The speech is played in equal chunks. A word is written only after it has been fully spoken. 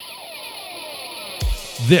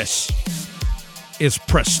This is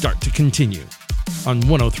Press Start to Continue on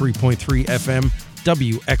 103.3 FM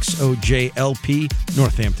WXOJLP,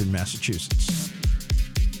 Northampton, Massachusetts.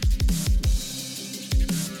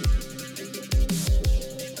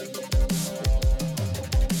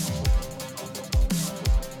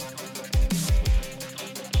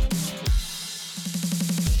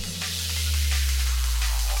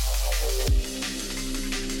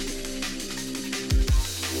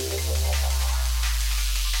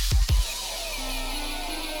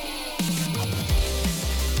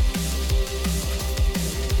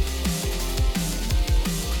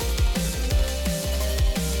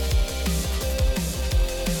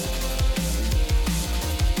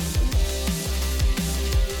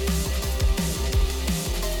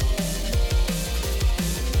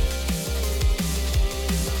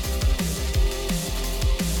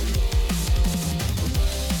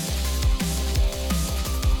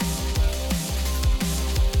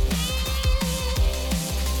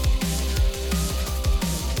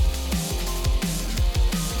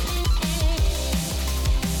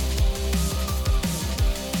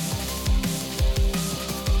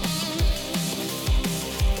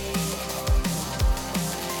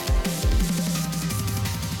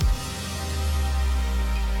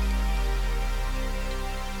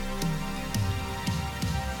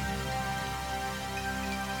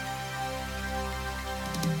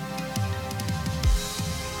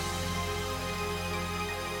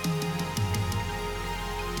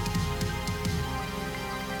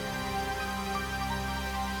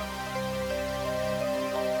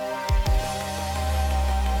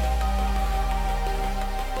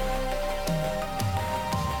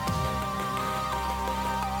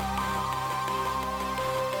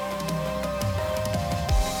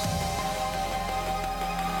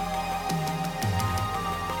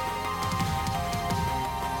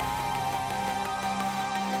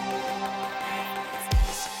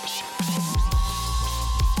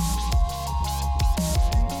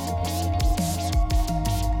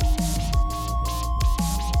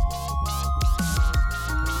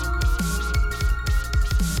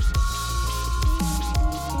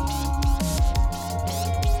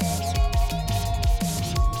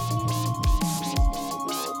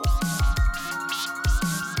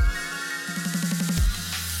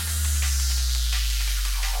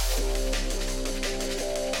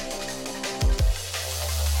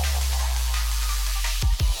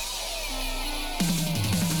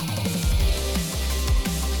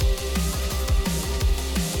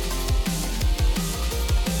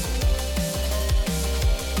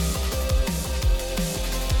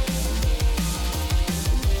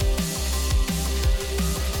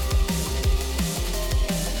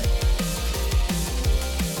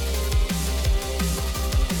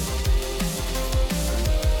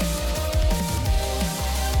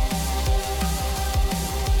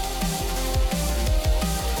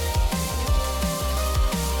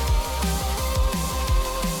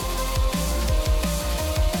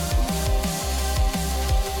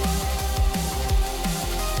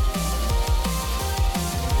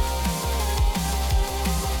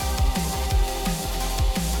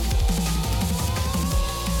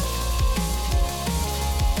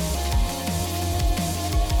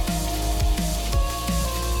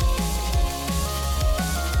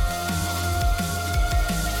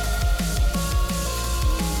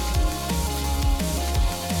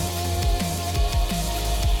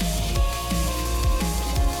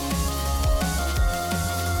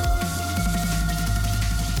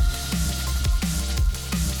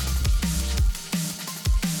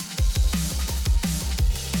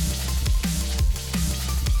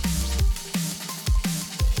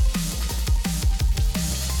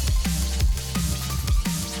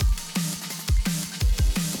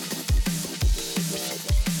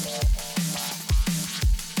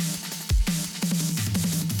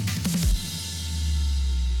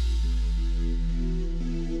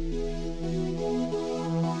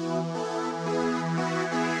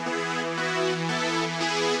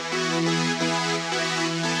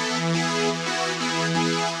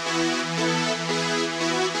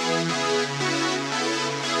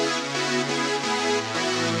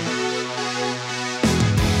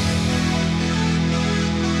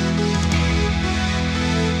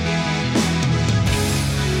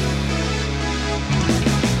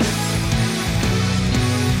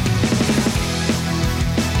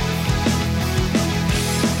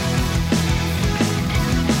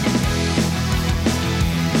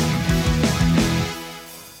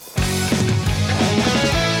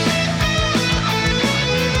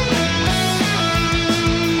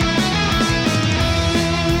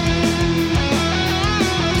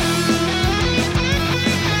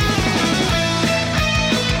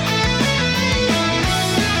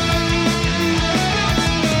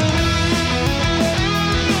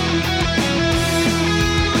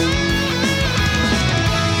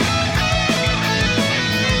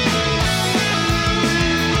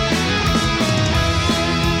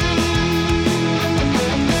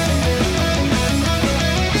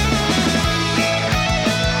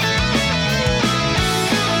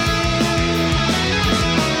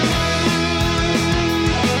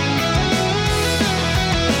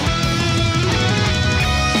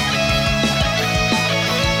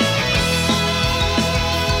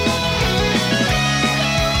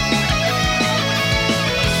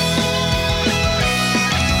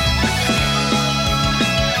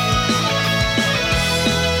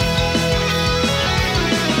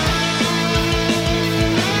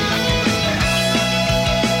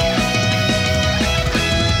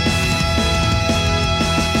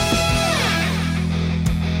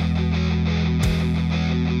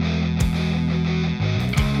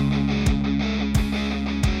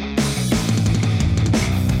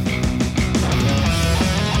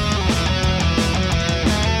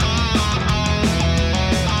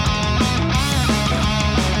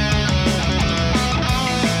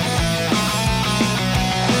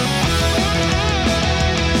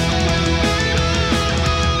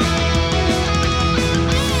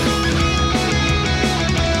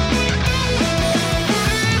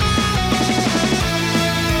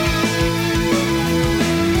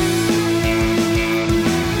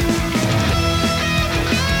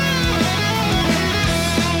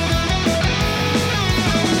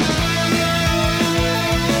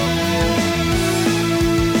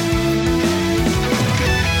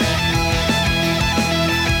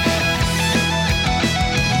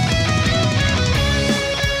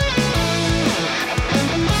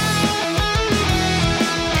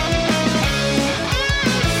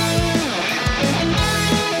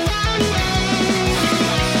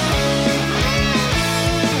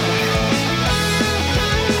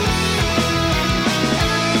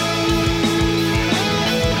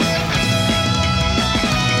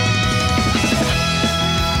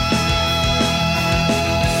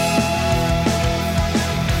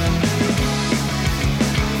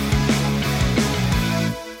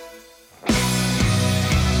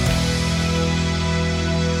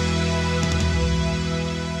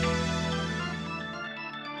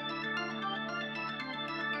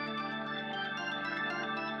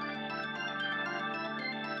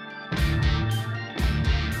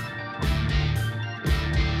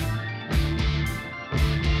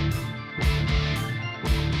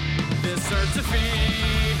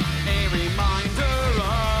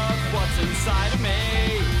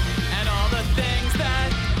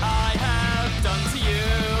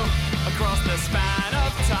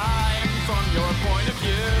 from your point of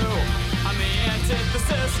view. I'm the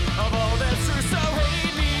antithesis of all that's true, so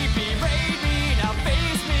hate me, berate me, now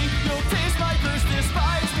face me. You'll taste my curse,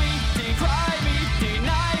 despise me, decry me,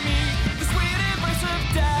 deny me, the sweet embrace of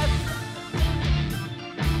death.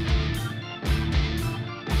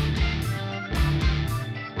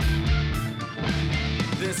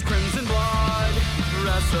 This crimson blood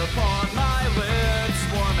rests upon my lips,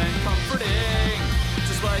 warm and comforting,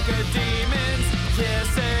 just like a demon's kiss,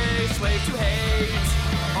 a slave to hate.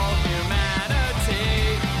 All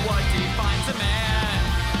humanity, what defines a man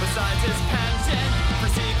besides his penchant for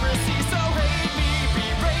secrecy? So hate me,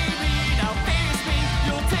 berate me, now face me.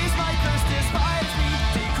 You'll taste my curse, despise me,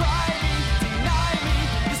 decry me, deny me,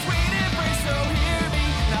 the sweet embrace. So hear me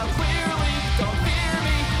now clearly, don't fear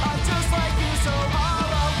me. I'm just like you, so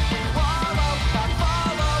hollow. We wallow, not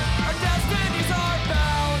follow. Our destinies are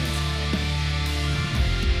bound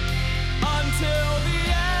until the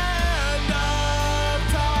end of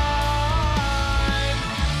time.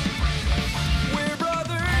 We're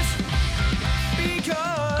brothers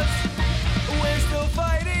because we're still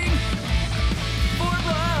fighting for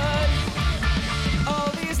blood.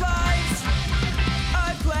 All these lives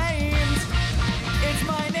I've claimed, it's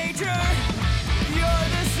my nature, you're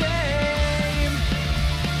the same.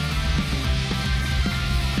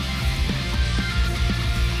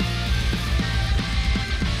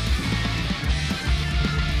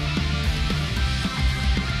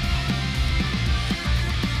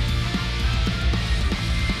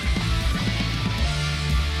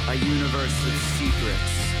 A universe of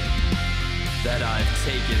secrets that I've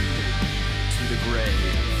taken to the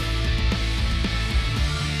grave.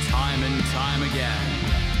 Time and time again,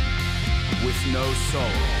 with no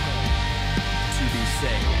soul to be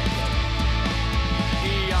saved.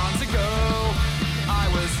 Eons ago,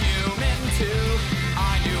 I was human too.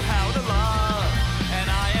 I knew how to love,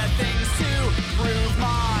 and I had things to prove.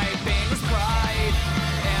 My pain was pride,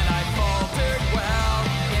 and I faltered well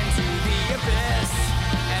into the abyss.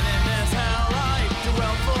 And in this hell I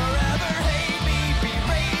dwell forever. Hate me,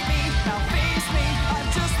 berate me, now face me. I'm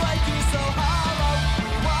just like you, so hollow. We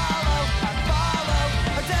wallow, I follow.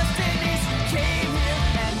 Our destinies came here,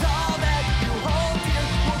 and all that you hold dear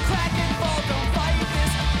will crack and fall. Don't fight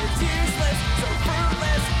this, it's useless, so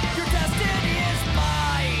fruitless. Your destiny is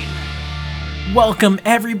mine. Welcome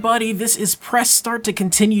everybody, this is Press Start to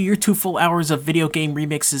continue your 2 full hours of video game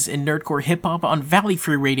remixes in nerdcore hip-hop on Valley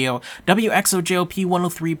Free Radio, WXOJLP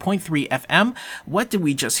 103.3 FM. What did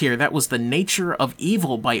we just hear? That was The Nature of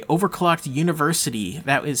Evil by Overclocked University.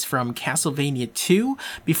 That is from Castlevania 2.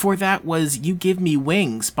 Before that was You Give Me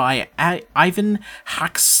Wings by Ivan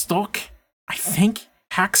Hackstock, I think?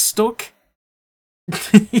 Hackstock?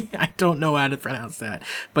 I don't know how to pronounce that,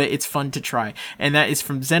 but it's fun to try. And that is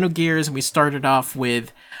from Xenogears, and we started off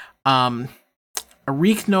with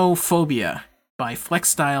Arachnophobia by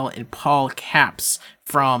Flexstyle and Paul Caps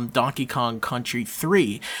from Donkey Kong Country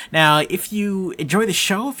 3. Now, if you enjoy the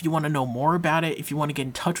show, if you want to know more about it, if you want to get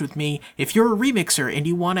in touch with me, if you're a remixer and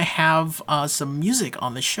you want to have some music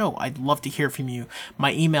on the show, I'd love to hear from you.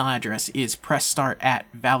 My email address is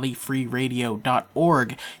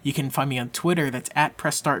presssstart@valleyfreeradio.org. You can find me on Twitter, that's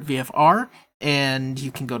 @pressstartvfr, and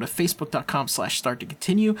you can go to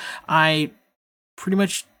facebook.com/starttocontinue. I pretty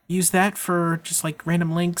much use that for just like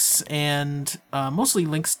random links and mostly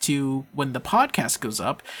links to when the podcast goes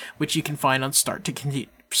up, which you can find on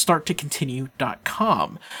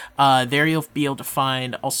starttocontinue.com. There you'll be able to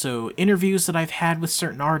find also interviews that I've had with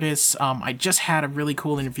certain artists. I just had a really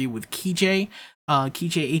cool interview with KJ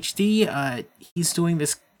HD. He's doing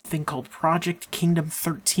this thing called Project Kingdom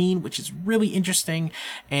 13, which is really interesting,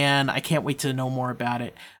 and I can't wait to know more about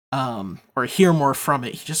it, or hear more from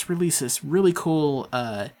it. He just released this really cool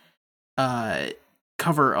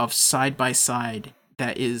cover of Side by Side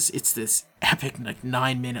it's this epic, like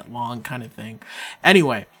 9-minute long kind of thing.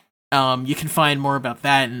 Anyway, you can find more about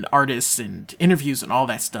that and artists and interviews and all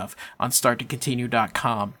that stuff on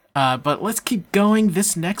starttocontinue.com. But let's keep going.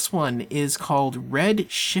 This next one is called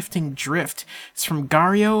Red Shifting Drift. It's from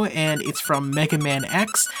Gario and it's from Mega Man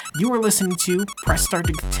X. You are listening to Press Start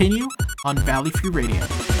to Continue on Valley Free Radio.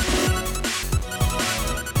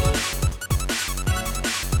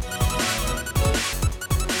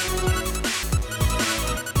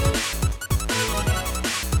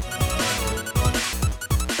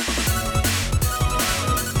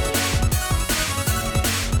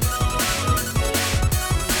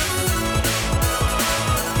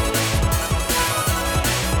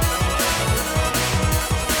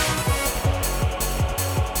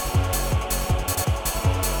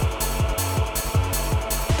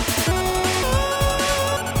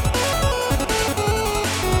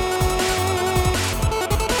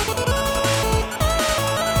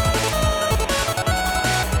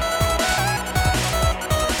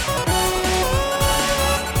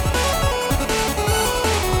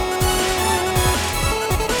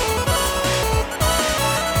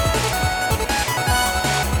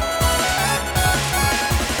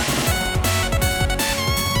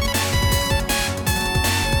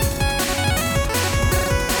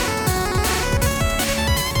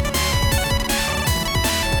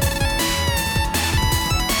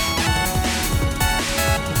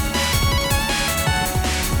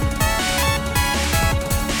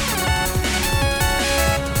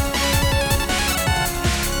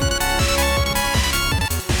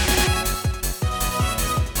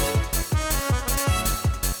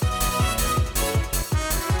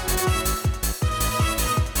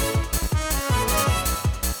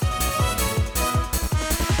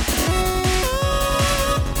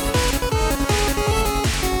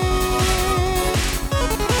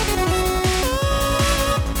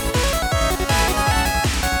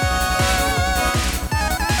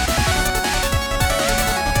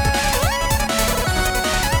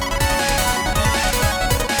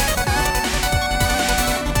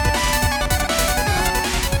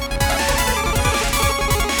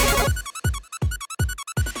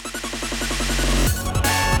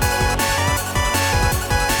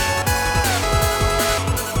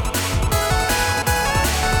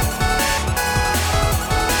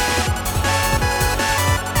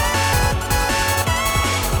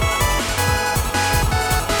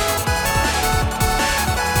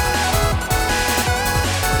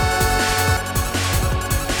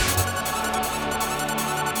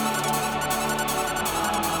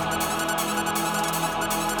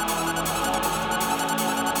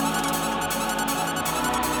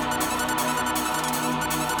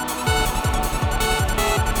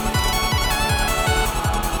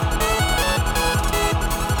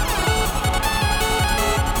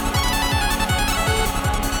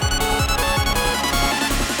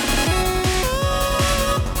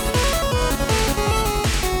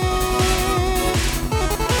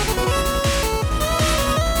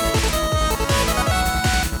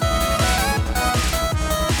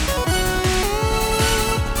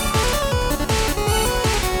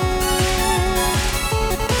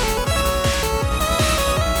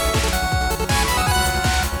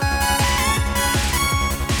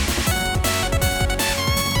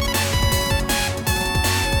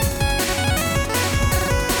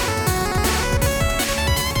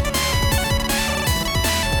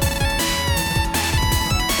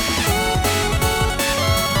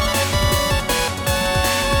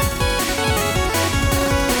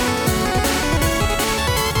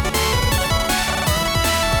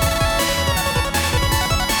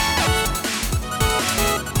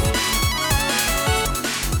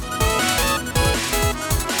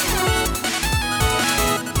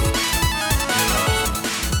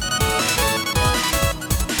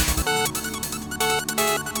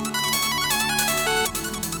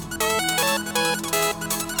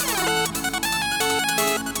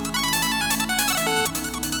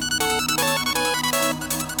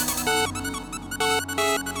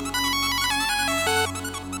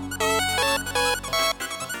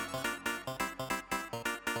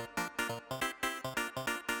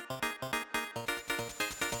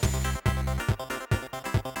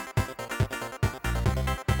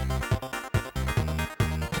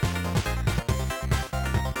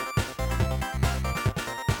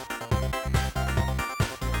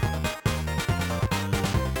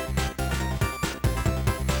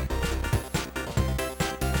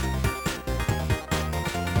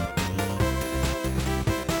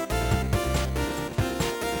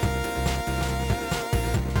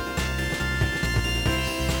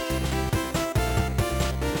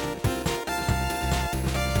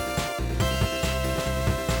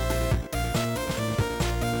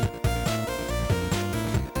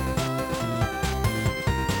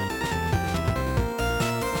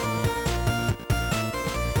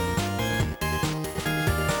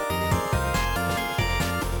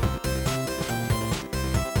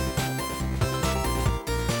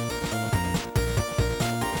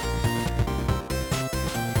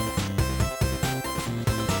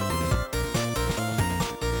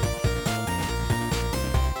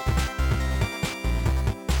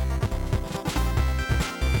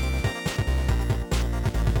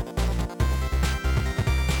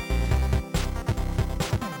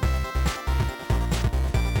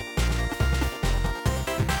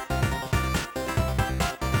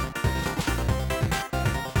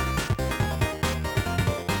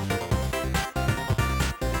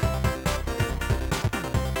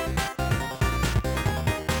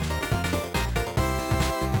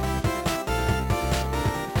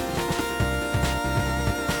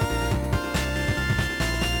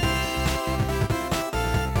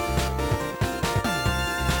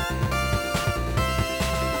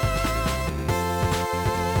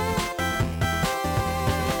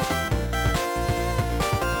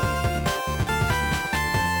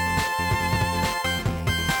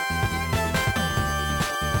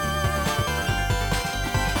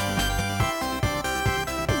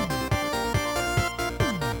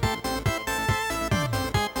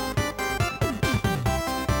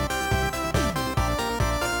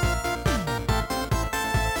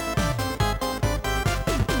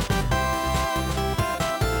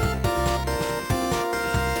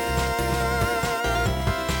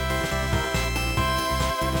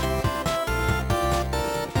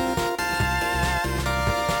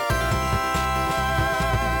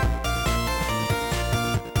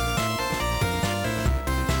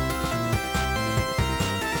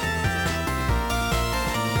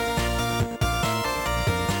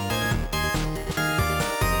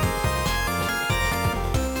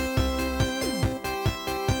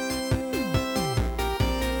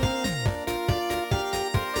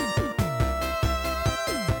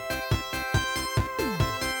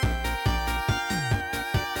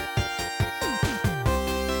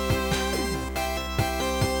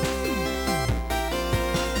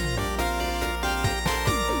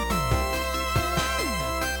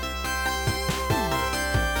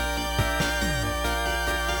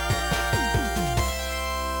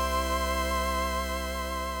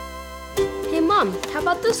 Mom, how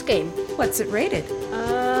about this game? What's it rated?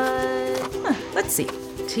 Let's see.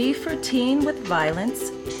 T for teen with violence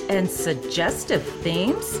and suggestive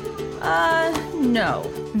themes? No.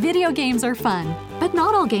 Video games are fun, but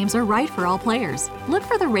not all games are right for all players. Look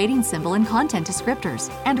for the rating symbol in content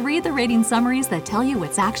descriptors and read the rating summaries that tell you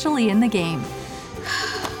what's actually in the game.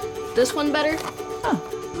 This one better?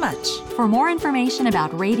 Much. For more information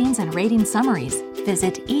about ratings and rating summaries,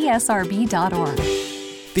 visit esrb.org.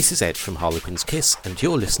 This is Ed from Harlequin's Kiss, and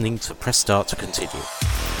you're listening to Press Start to Continue.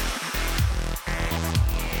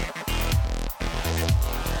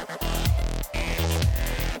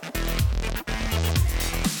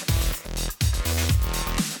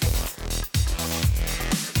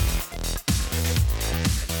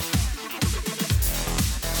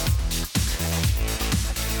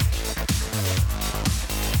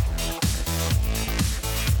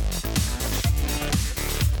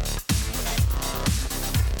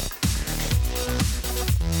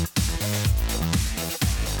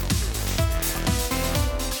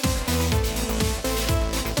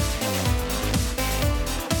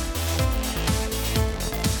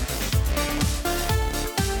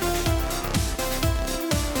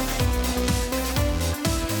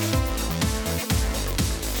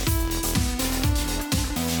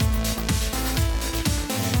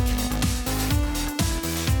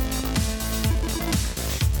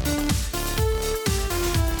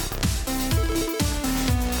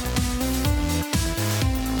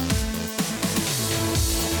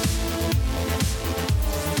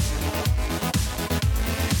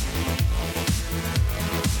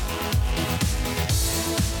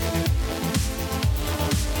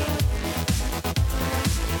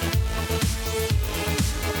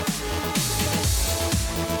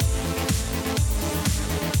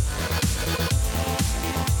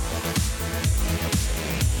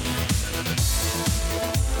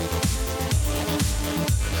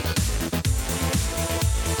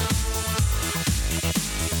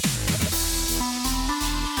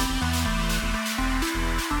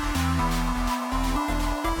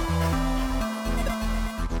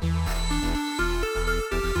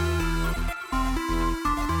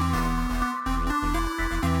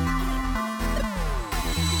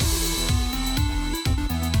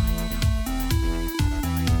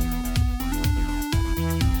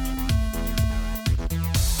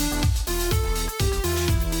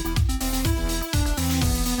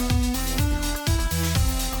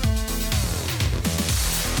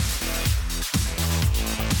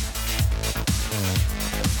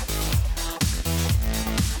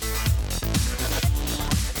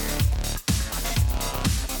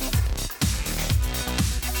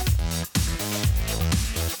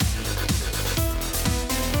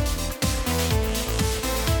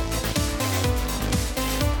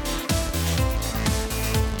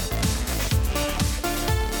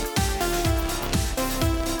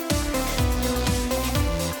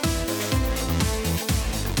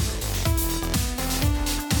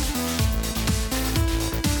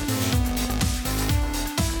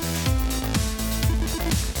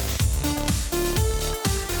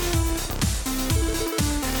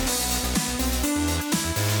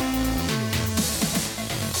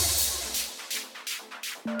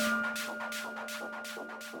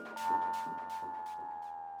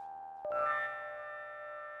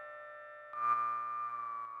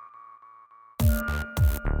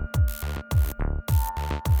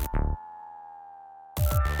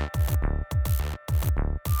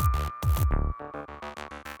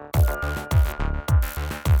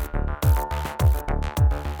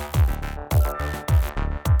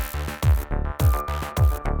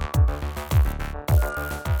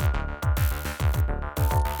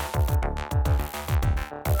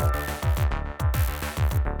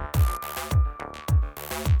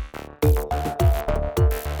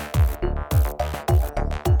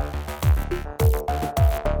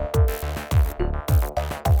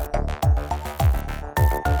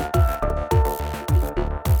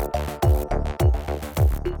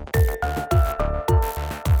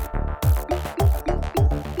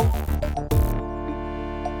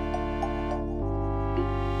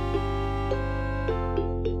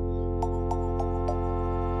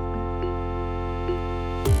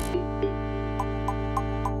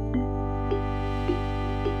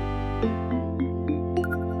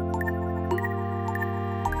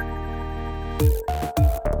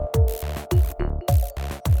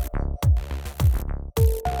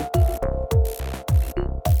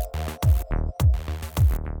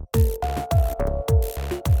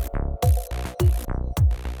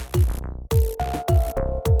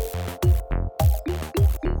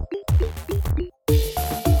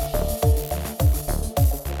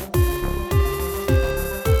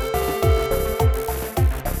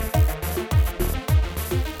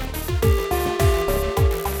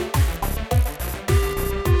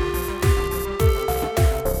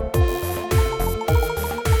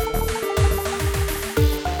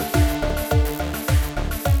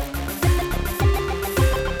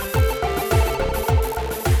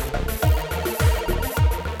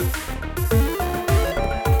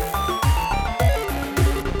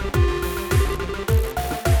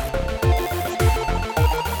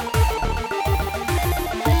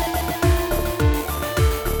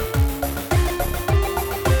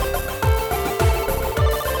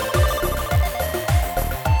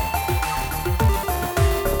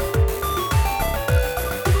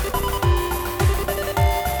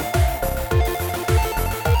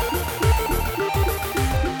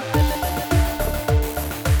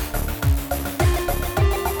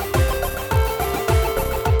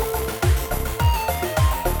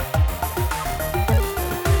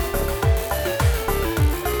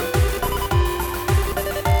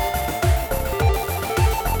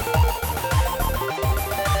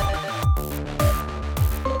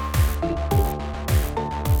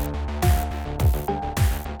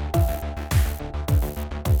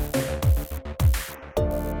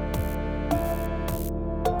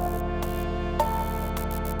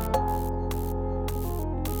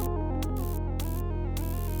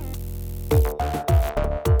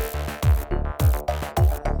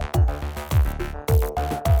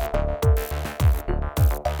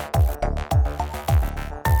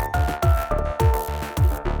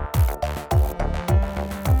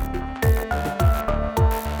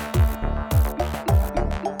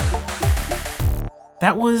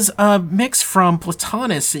 that was a mix from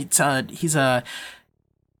Platanus. They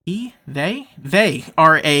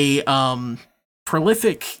are a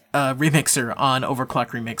prolific remixer on Overclock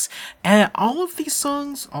Remix, and all of this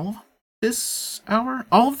hour, if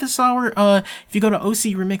you go to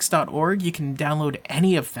ocremix.org, you can download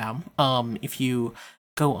any of them. If you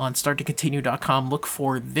go on starttocontinue.com, look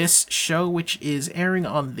for this show, which is airing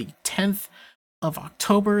on the 10th of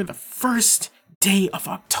October, the first day of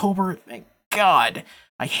October. Thank God.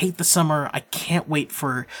 I hate the summer. I can't wait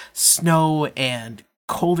for snow and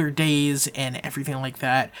colder days and everything like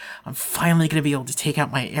that. I'm finally going to be able to take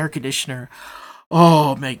out my air conditioner.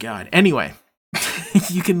 Oh my God. Anyway,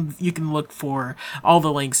 you can look for all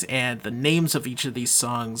the links and the names of each of these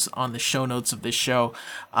songs on the show notes of this show.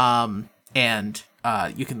 And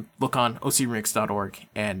you can look on ocremix.org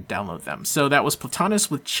and download them. So that was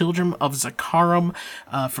Platanus with Children of Zakarum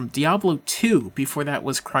from Diablo 2. Before that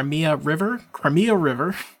was Crimea River.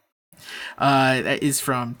 That is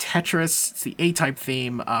from Tetris. It's the A-Type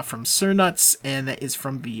theme from Surnuts, and that is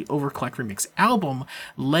from the Overclock Remix album,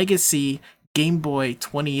 Legacy Game Boy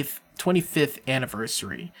 25th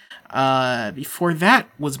Anniversary. Before that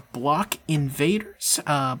was Block Invaders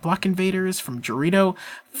from Dorito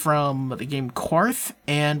from the game Quarth,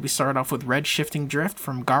 and we started off with Red Shifting Drift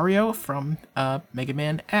from Gario from Mega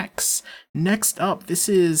Man X. Next up, this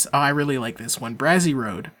is, I really like this one, Brazzy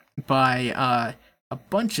Road by a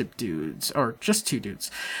bunch of dudes, or just two dudes,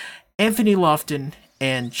 Anthony Lofton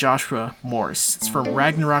and Joshua Morse. It's from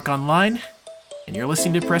Ragnarok Online, and you're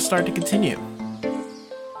listening to Press Start to Continue.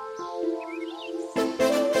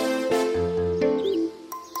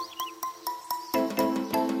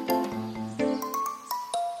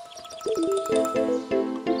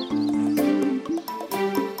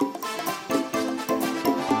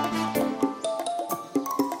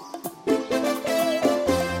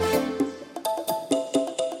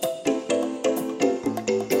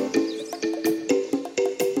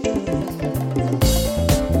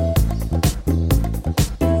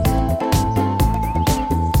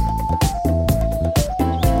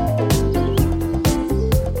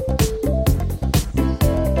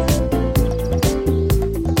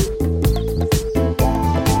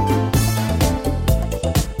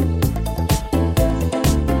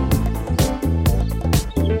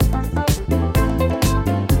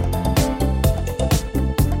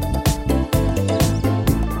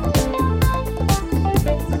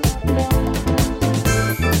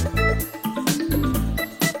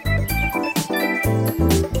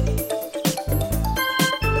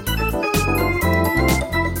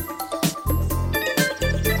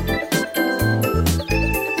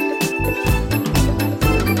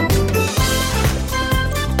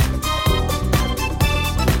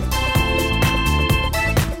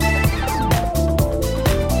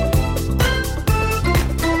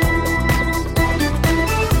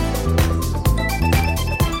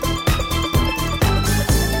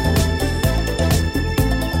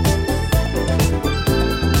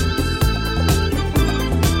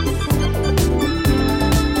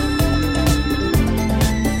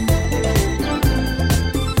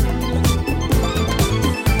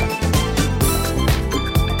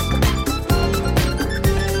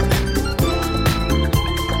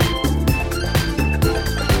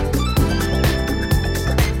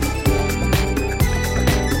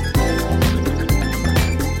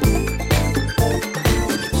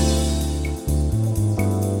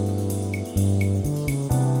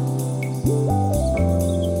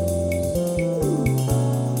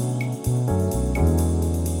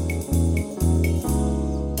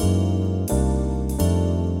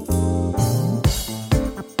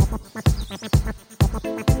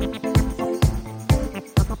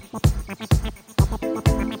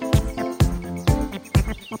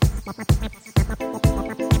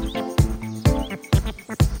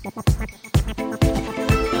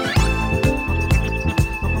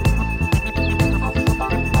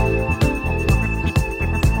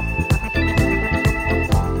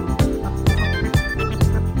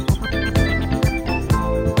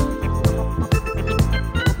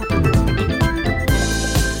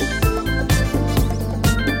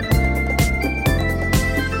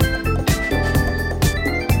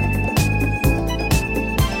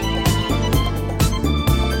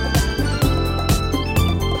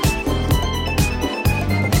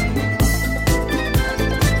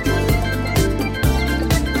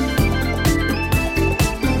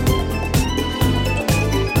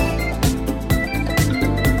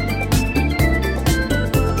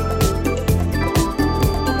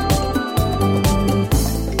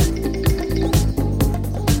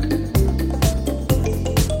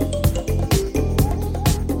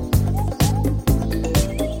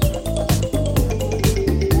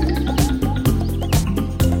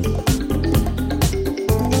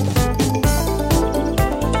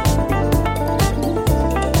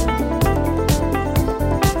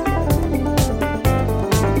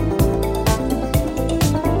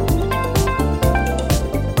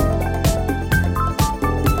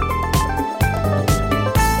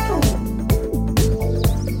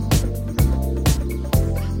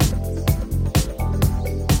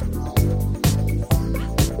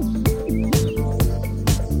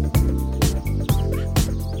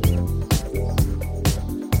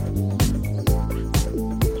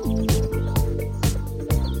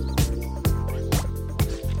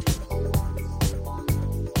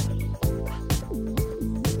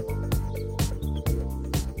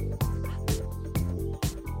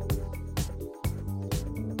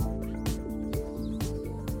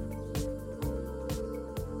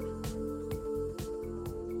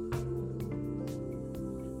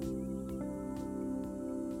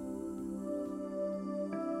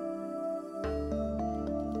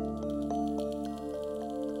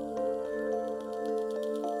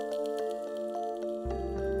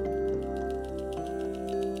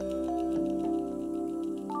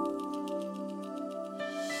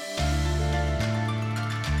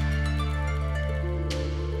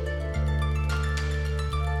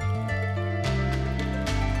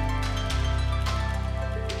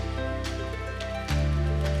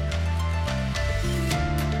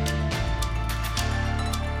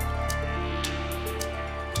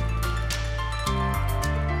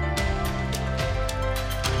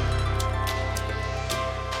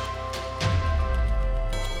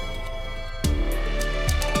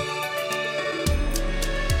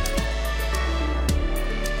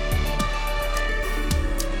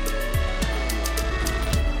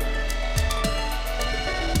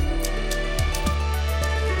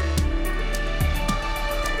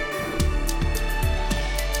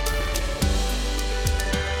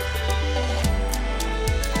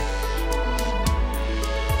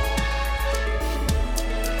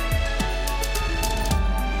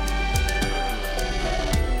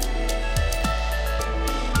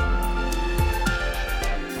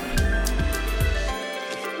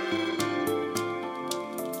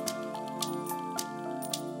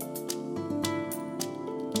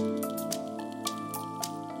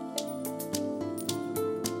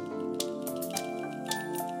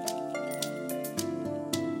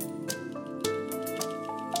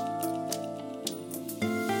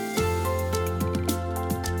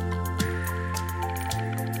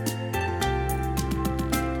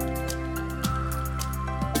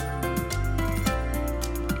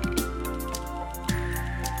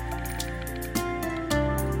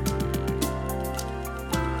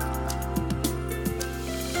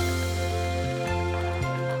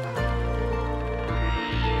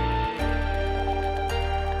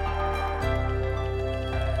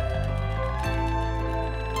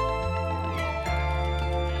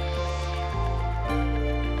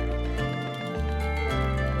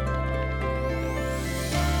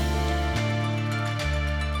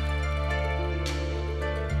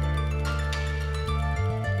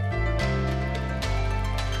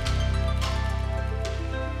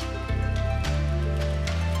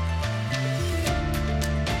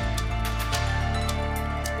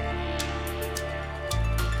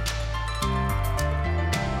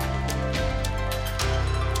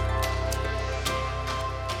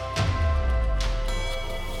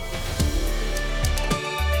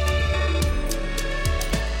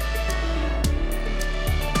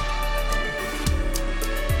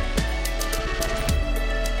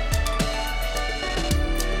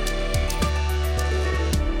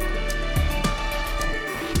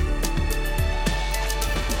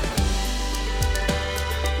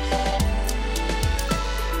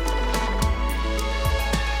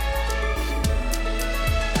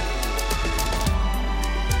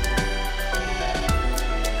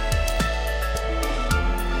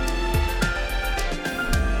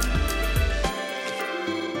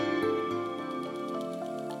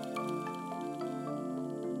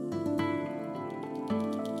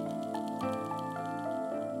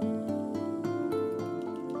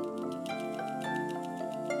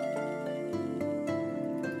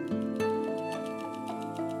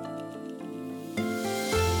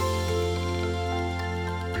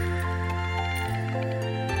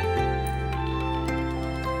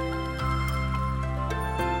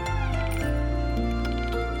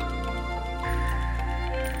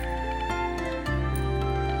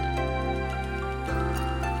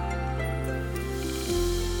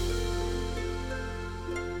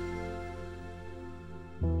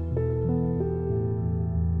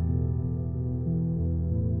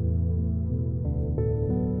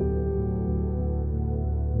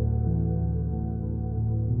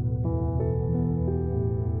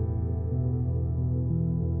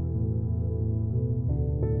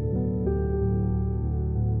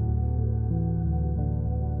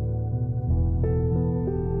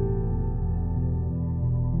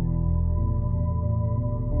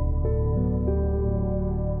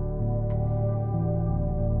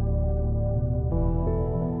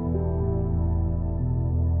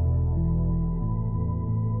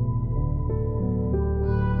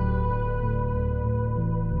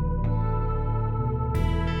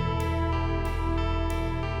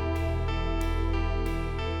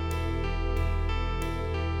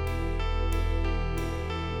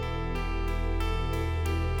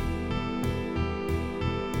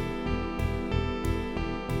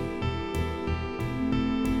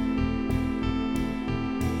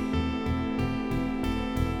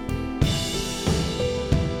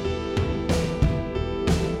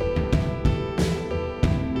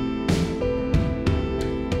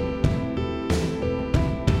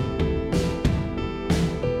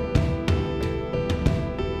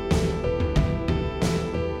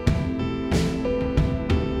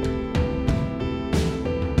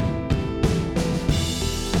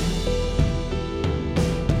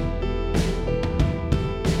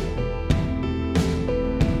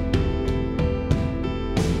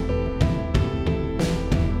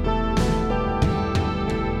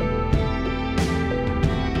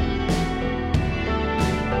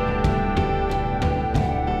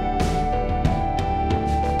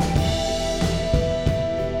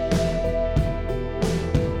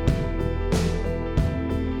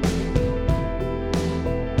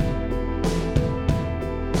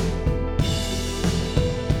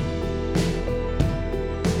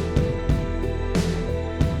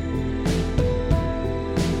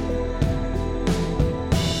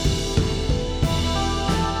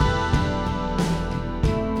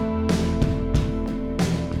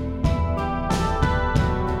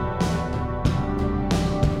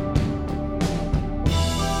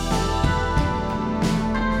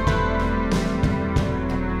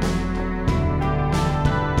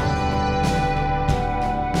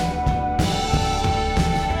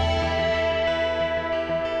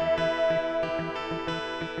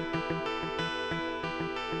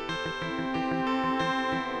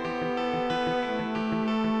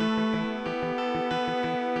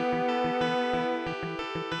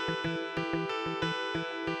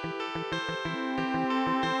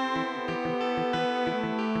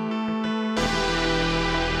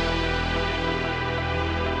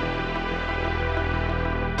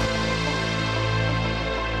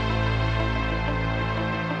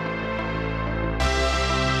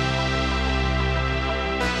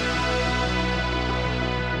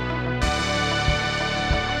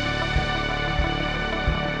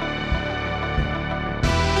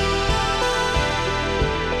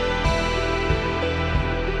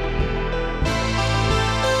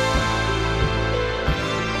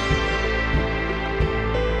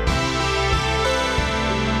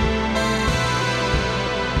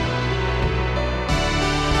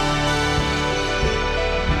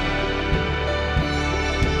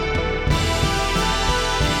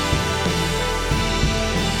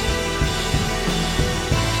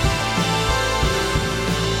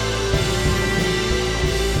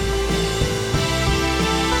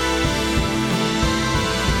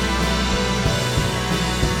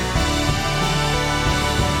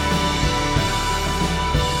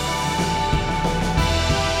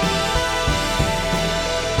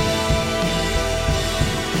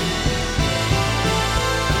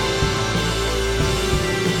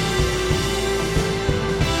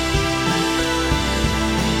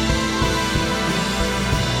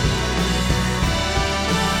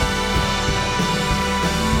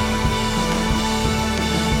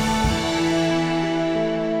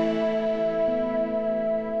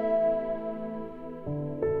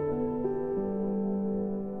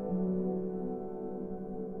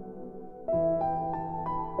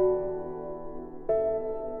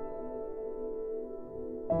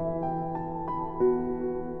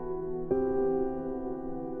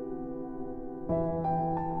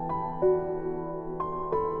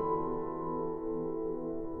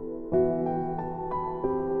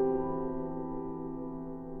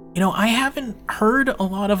 I haven't heard a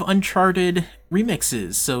lot of Uncharted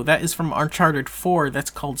remixes, so that is from Uncharted 4.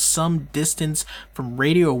 That's called Some Distance from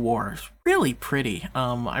Radio War. Really pretty.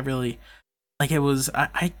 I really like it. Was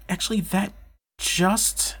I actually, that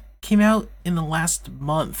just came out in the last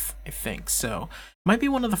month, I think, so might be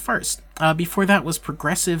one of the first. Before that was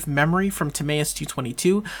Progressive Memory from Timaeus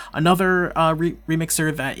 222, another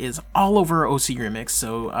remixer that is all over OC Remix,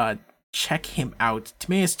 so check him out.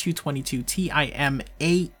 Timaeus 222,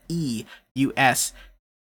 TIMAEUS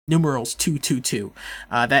numerals 222.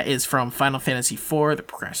 That is from Final Fantasy IV, the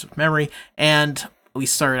Progressive Memory, and we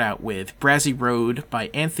started out with Brazzy Road by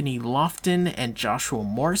Anthony Lofton and Joshua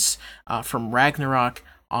Morse from Ragnarok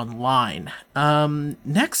Online.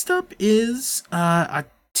 Next up is a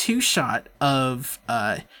two-shot of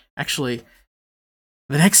actually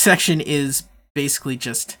the next section is basically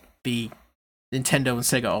just the Nintendo and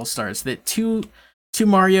Sega All-Stars. The two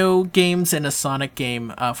Mario games and a Sonic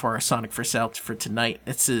game for our Sonic for Sale for tonight.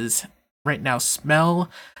 This is right now Smell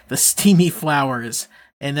the Steamy Flowers,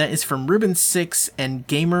 and that is from Ruben6 and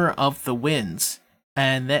Gamer of the Winds,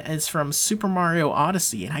 and that is from Super Mario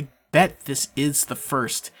Odyssey, and I bet this is the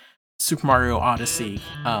first Super Mario Odyssey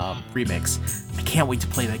remix. I can't wait to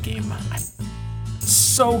play that game. I'm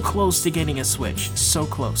so close to getting a Switch. So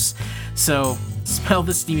close. So, Smell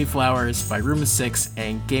the Steamy Flowers by Ruben6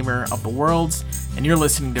 and Gamer of the Worlds, and you're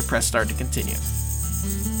listening to Press Start to continue.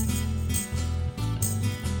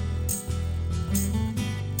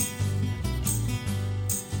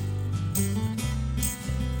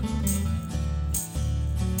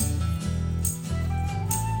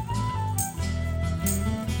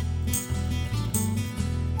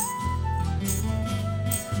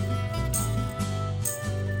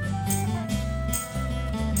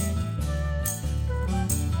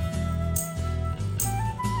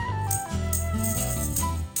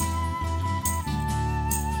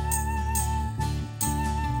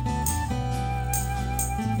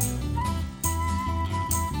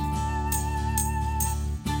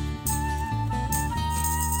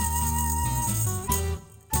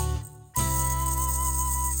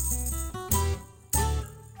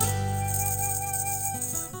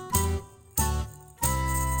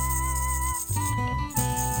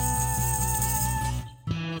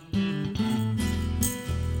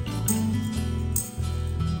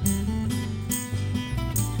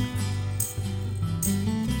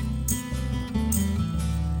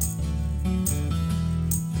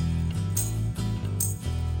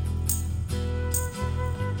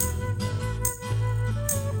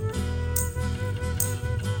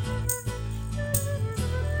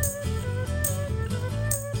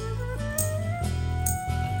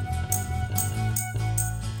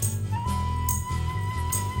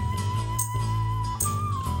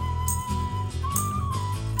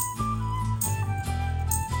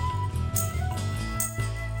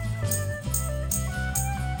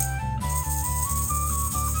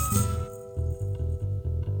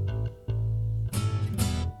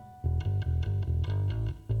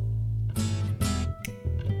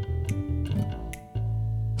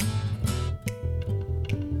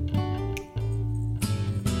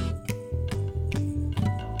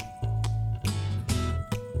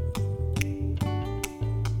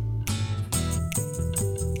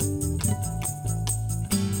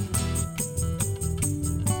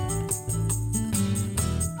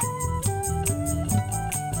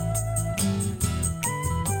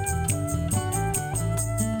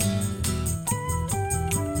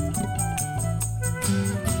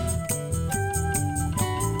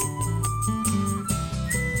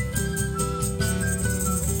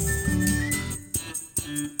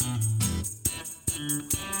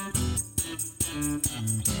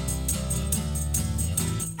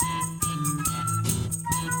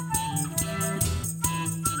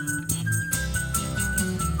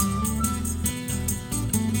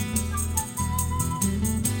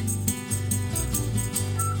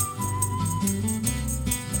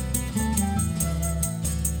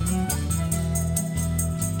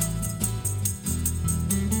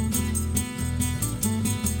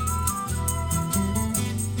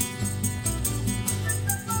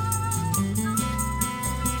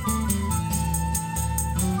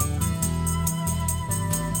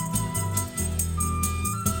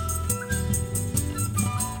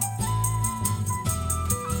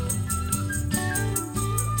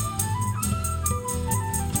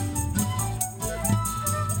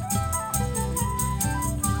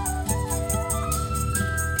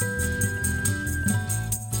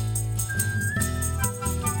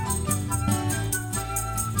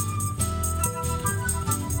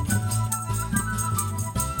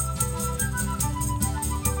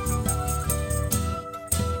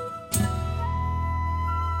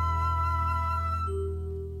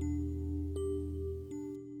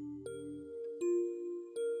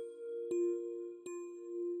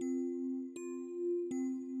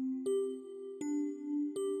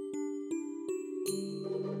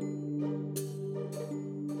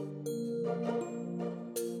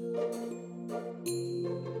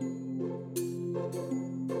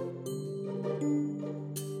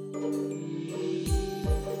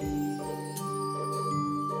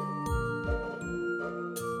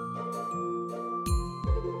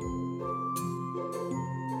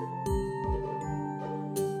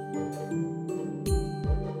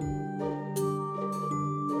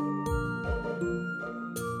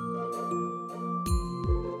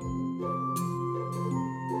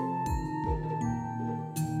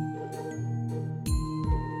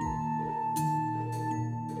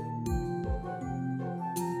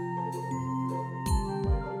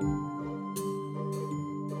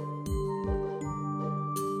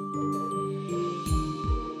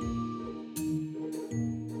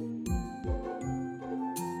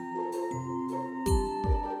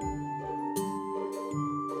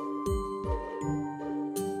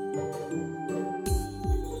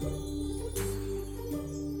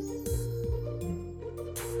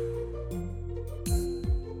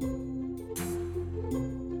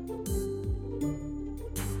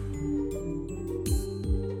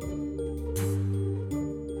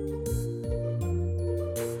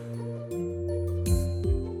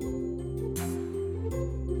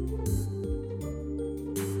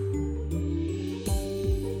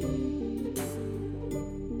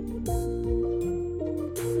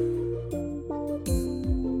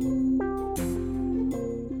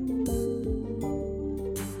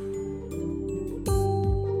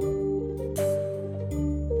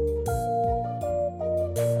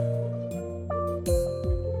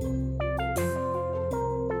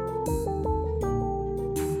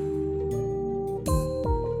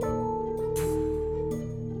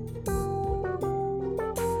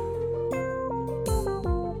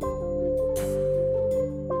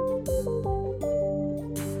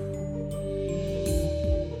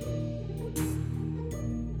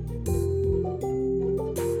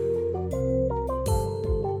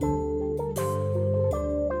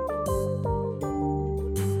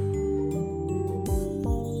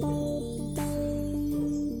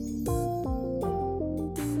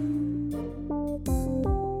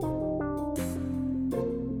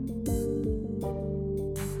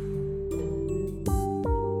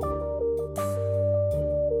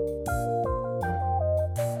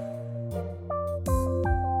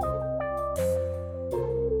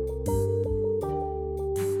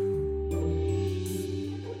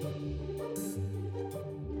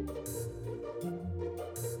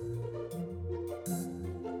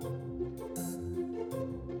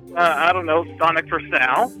 I don't know, Sonic for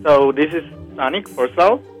Sal. So this is Sonic for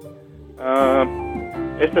Sal.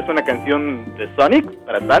 Esta es una canción de Sonic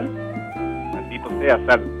para Sal. Maldito sea,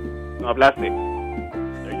 Sal. No hablaste.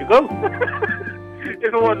 There you go.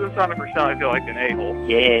 If it wasn't Sonic for Sal, I feel like an a-hole.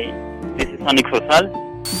 Yay. This is Sonic for Sal.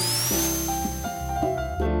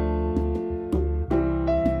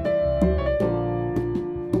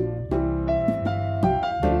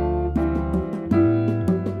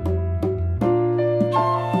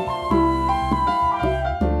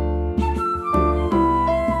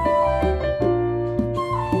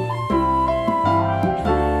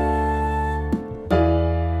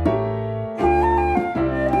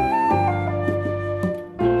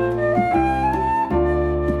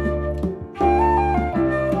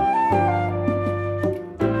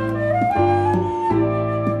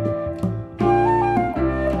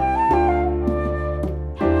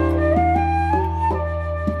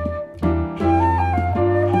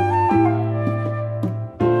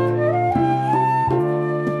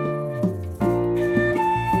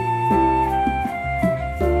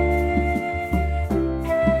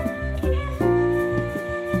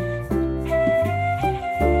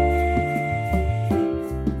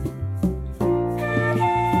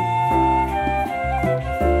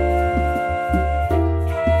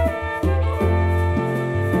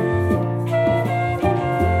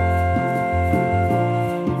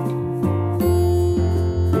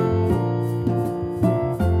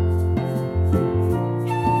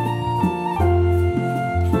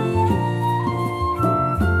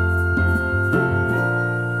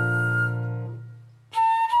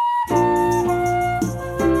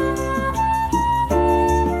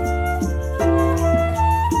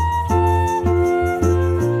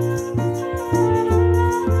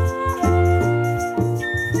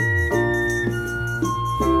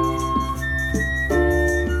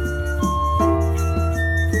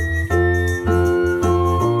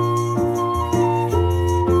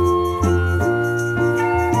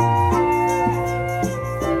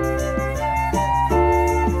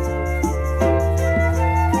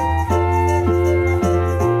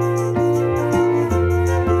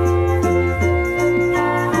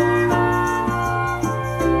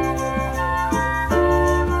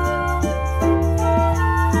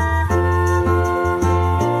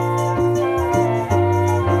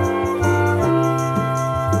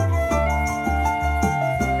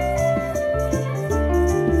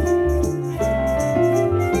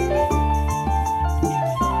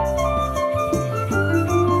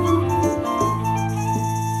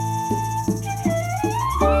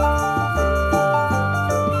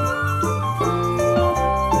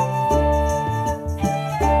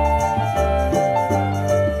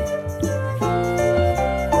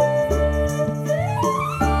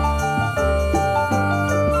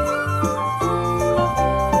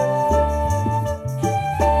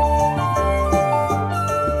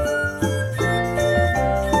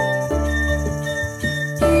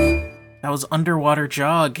 That was Underwater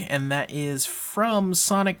Jog, and that is from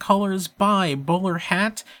Sonic Colors by Bowler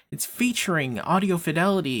Hat. It's featuring Audio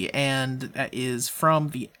Fidelity, and that is from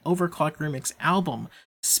the Overclock Remix album,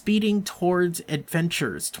 Speeding Towards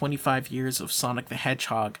Adventures, 25 Years of Sonic the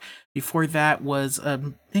Hedgehog. Before that was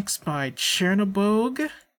a mix by Chernobog,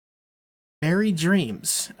 Merry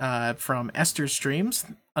Dreams, from Esther's Dreams,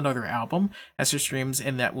 another album, Esther's Dreams,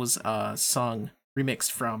 and that was a song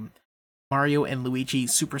remixed from Mario and Luigi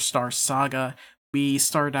Superstar Saga. We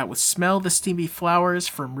started out with Smell the Steamy Flowers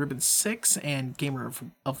from Ribbon 6 and Gamer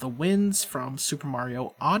of the Winds from Super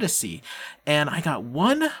Mario Odyssey. And I got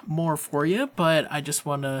one more for you, but I just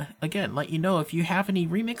want to, again, let you know if you have any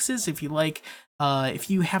remixes, if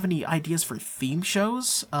you have any ideas for theme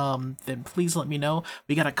shows, then please let me know.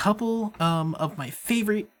 We got a couple of my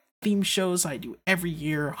favorite theme shows I do every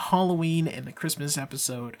year, Halloween and the Christmas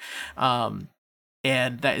episode.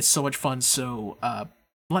 And that is so much fun, so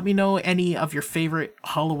let me know any of your favorite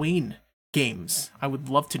Halloween games. I would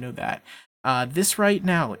love to know that. This right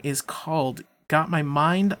now is called Got My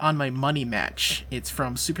Mind on My Money Match. It's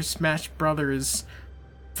from Super Smash Bros.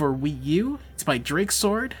 For Wii U. It's by Drake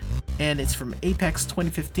Sword, and it's from Apex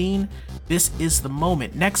 2015. This is the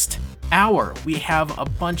moment. Next hour, we have a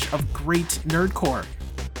bunch of great nerdcore.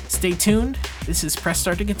 Stay tuned. This is Press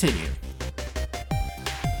Start to continue.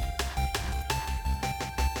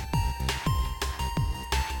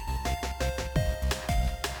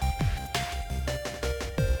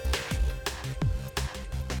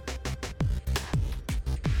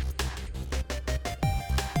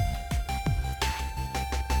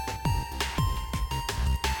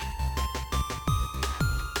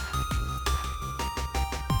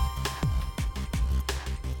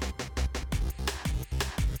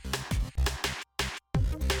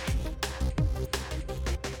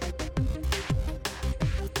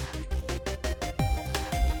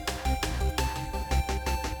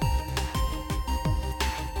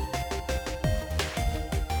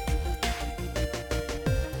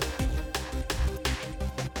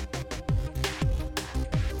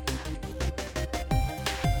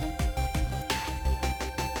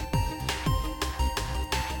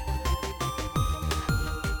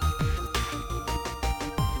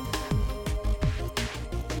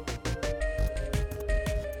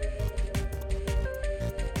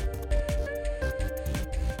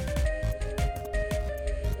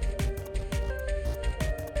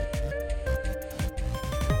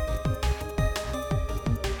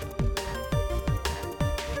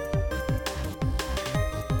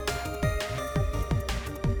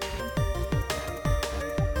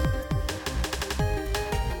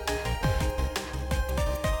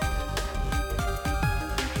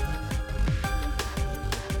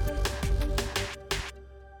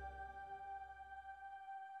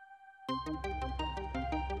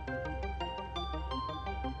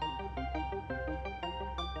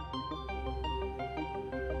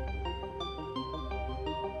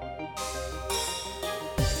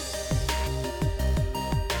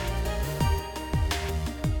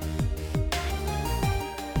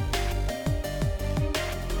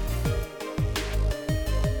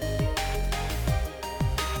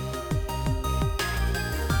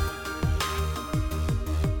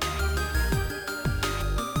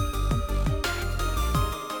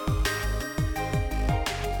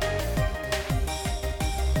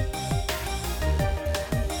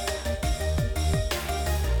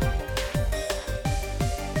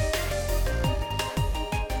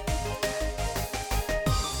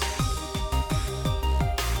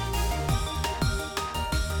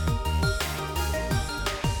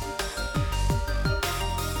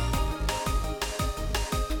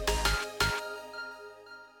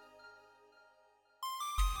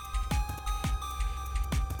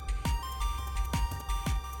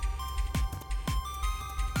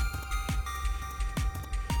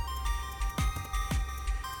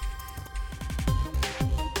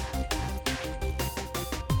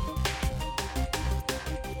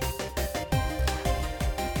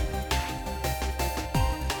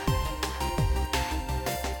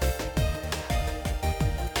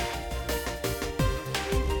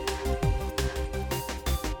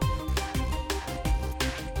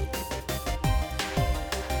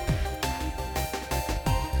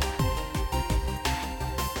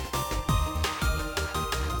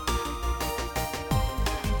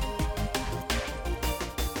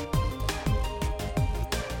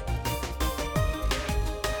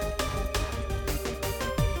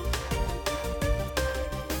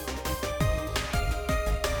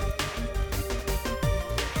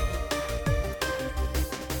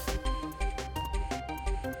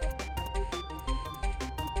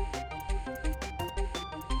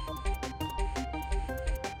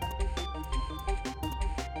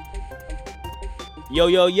 Yo,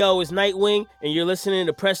 yo, yo, it's Nightwing, and you're listening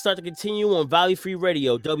to Press Start to Continue on Valley Free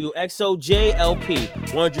Radio, WXOJLP,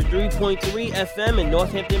 103.3 FM in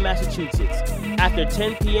Northampton, Massachusetts. After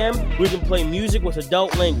 10 p.m., we can play music with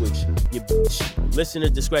adult language. You bitch. Listener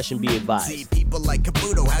discretion be advised. See people like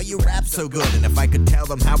Kabuto, how you rap so good? And if I could tell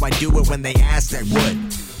them how I do it when they asked, I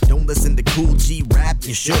would. Don't listen to Cool G rap,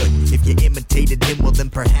 you should. If you imitated him, well then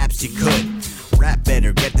perhaps you could. Rap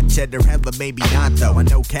better, get the cheddar, hella maybe not though. I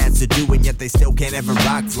know cats are doing, yet they still can't ever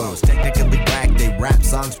rock flows. Technically whack, they rap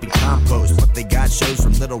songs be composed. What they got shows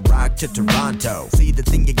from Little Rock to Toronto. See, the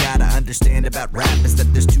thing you gotta understand about rap is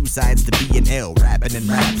that there's two sides to being ill, rapping and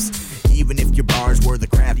raps. Even if your bars were the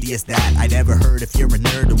craftiest that I'd ever heard. If you're a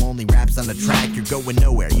nerd who only raps on the track, you're going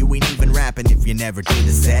nowhere. You ain't even rapping if you never did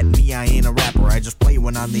a set. Me, I ain't a rapper, I just play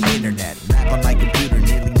one on the internet. Rap on my computer,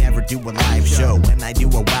 nearly never do a live show. When I do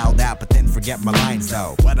a wild out, but then forget my lines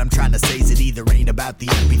though. What I'm trying to say is it either ain't about the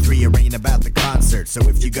MP3 or ain't about the concert. So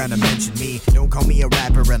if you're gonna mention me, don't call me a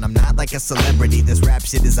rapper, and I'm not like a celebrity. This rap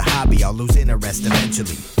shit is a hobby, I'll lose interest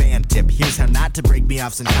eventually. Fan tip, here's how not to break me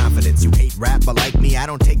off some confidence. You hate rap, but like me, I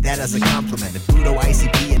don't take that as a compliment. If Budo,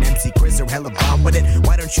 ICP, and MC Chris are hella bomb with it,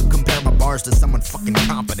 why don't you compare my bars to someone fucking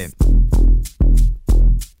competent?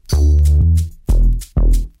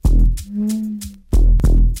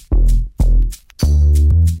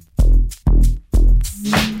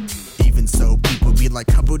 Even so, people be like,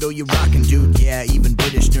 Kabuto, you rockin', dude. Yeah, even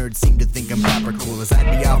British nerds seem to think I'm proper cool. As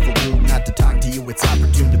I'd be awful rude not to talk to you, it's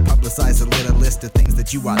opportune to publicize a little list of things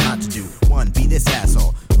that you ought not to do. 1, be this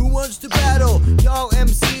asshole. Who wants to battle? Y'all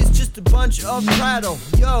MCs just a bunch of prattle.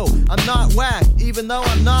 Yo, I'm not whack, even though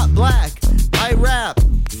I'm not black. I rap.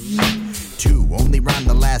 2, only rhyme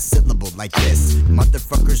the last syllable like this.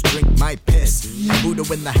 Motherfuckers drink my piss. Budo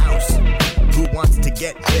in the house. Who wants to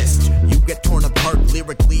get pissed? You get torn apart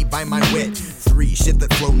lyrically by my wit. 3, shit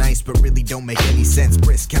that flow nice but really don't make any sense.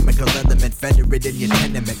 Brisk chemical element, federate in your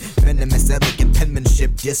tenement. Venomous, elegant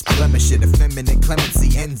penmanship, disblemish it. Effeminate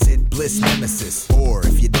clemency ends it, bliss nemesis. 4,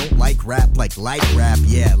 if you don't like rap, like rap.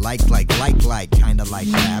 Yeah, like, kinda like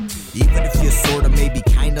rap. Even if you sorta maybe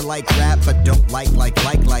kinda like rap, but don't like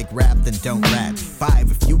rap, then don't rap.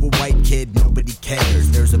 5, if you a white kid, nobody cares.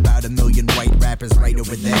 There's about 1 million white rappers right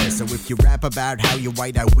over there. So if you rap about how you're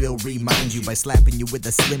white, I will remind you by slapping you with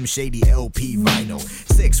a Slim Shady LP vinyl.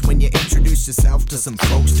 6, when you introduce yourself to some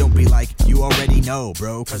folks, don't be like, you already know,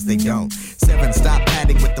 bro, cause they don't. 7, stop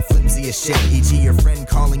padding with the flimsiest shit. E.g. your friend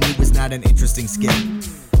calling you is not an interesting skit.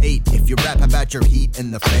 8, if you rap about your heat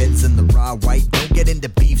and the feds and the raw white, don't get into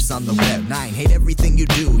beefs on the web. 9, hate everything you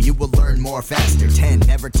do, you will learn more faster. 10,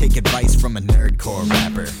 never take advice from a nerdcore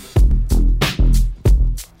rapper.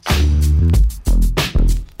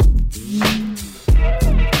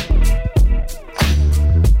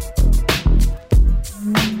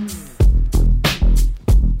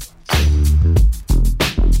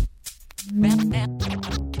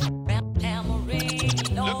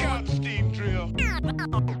 Look out, Steve Drill.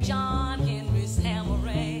 John Henry's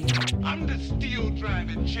hammering. I'm the steel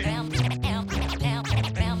driving chick.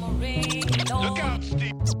 Look out,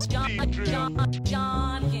 Steve Drill.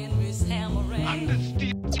 John Henry's hammering. I'm the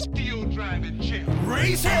steel driving chick.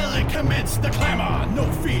 Raise hell and commence the clamor.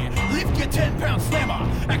 No fear, lift your 10-pound slammer.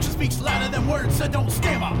 Action speaks louder than words, so don't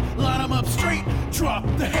stammer. Line 'em up straight, drop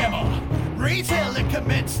the hammer. Raise hell and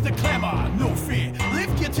commence the clamor. No fear,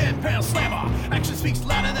 lift your 10-pound slammer. Action speaks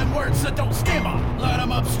louder than words, so don't stammer. Line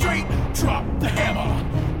 'em up straight, drop the hammer.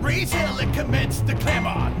 Raise hell and commence the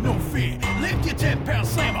clamor. No fear, lift your 10-pound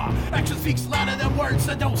slammer. Action speaks louder than words,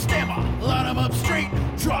 so don't stammer. Line 'em up straight,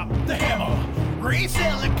 drop the hammer. Raise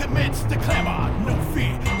hell and commence the clamor. No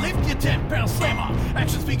fear, lift your 10-pound slammer.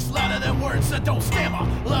 Action speaks louder than words, so don't stammer.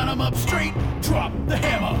 Line 'em up straight, drop the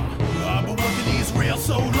hammer. I've been working these rails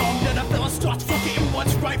so long that I fella starts forgetting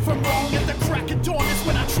what's right from wrong. At the crack of dawn is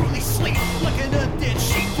when I truly sleep, like in a dead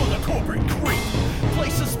sheet full of corporate creep.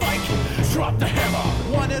 Place a spike, drop the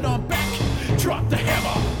hammer. Want it on back, drop the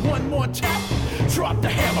hammer. One more tap, drop the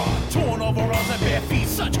hammer. Torn overalls and bare feet,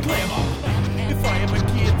 such glamour. If I ever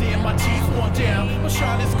get there, my teeth worn down. My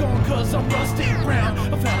shine is gone cause I'm rusted brown.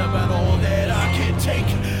 I've had about all that I can take,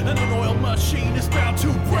 and an oil machine is bound to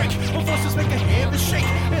break. My voices make a heavy shake,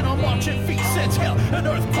 and I'm marching feet sends hell an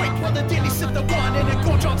earthquake. While the daily sip the wine and it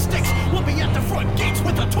gorge on sticks, we'll be at the front gates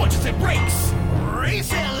with the torches and rakes.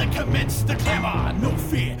 Raise hell and commence the clamor. No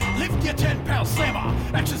fear, lift your 10-pound slammer.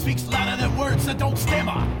 Action speaks louder than words, so don't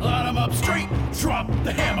stammer. Line 'em up straight, drop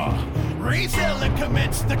the hammer. Raise hell and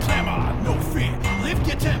commence the clamor. No fear, lift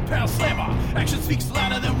your 10-pound slammer. Action speaks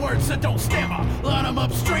louder than words, so don't stammer. Line 'em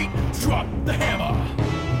up straight, drop the hammer.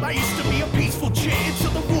 I used to be a peaceful J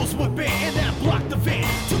until the rules were banned, and that blocked the van.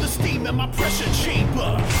 To the steam in my pressure chamber.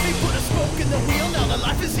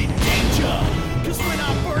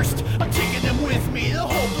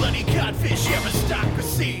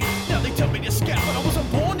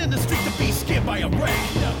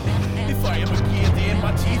 crack. If I ever get there,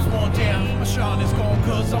 my teeth worn down. My shine is gone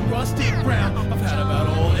cause I'm rusted brown. I've had about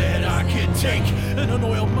all that I can take, and an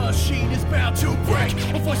oil machine is bound to break.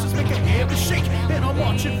 My voices make a heavy shake, and I'm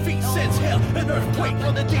watching feet sense hell, an earthquake.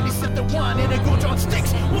 While the daily sip the wine and a gorge on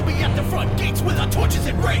sticks, we'll be at the front gates with our torches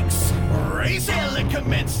and rakes. Raise hell and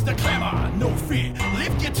commence the clamor, no fear,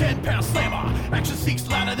 lift your 10-pound slammer. Action speaks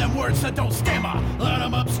louder than words that don't stammer. Line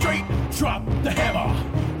 'em up straight, drop the hammer.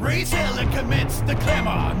 Raise hell and commence the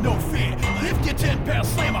clamor, no fear, lift your 10-pound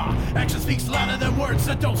slammer. Action speaks louder than words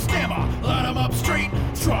that don't stammer. Line 'em up straight,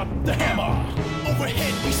 drop the hammer.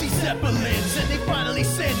 Overhead we see zeppelins, and they finally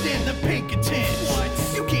send in the Pinkertons.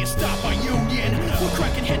 What? You can't stop our union. We're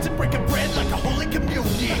cracking heads and breaking bread like a holy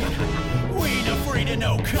communion. We ain't afraid of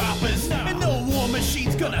no coppers, and no war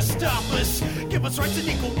machine's gonna stop us. Give us rights and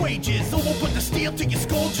equal wages, or we'll put the steel to your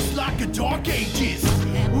skull just like the Dark Ages.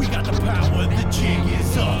 We got the power, the jig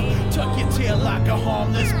is up. Tuck your tail like a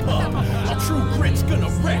harmless pup. Our true grit's gonna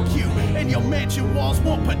wreck you, and your mansion walls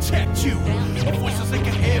won't protect you. Our voices make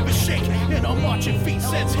a heavy shake, and our marching feet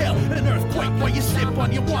sends hell, an earthquake. While you sip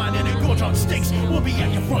on your wine and a gorge on steaks, we'll be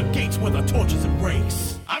at your front gates with our torches and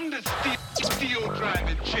rakes. I'm the steel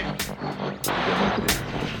driving chick.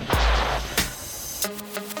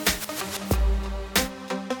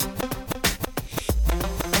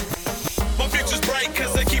 My future's bright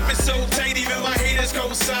cause I keep it so tight. Even my haters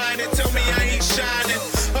co-sign and tell me I ain't shining.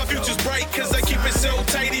 My future's bright cause I keep it so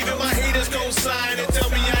tight. Even my haters co-sign and tell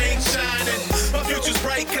me I ain't shining. My future's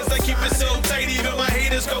bright cause I keep it so tight. Even my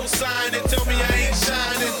haters co-sign and tell me I ain't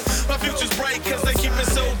shining. My future's bright cause I keep it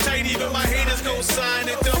so tight. Even my haters co-sign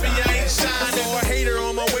and tell me I ain't shining. I saw a hater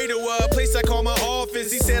on my way to a place I call my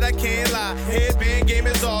office. He said I can't lie, headband game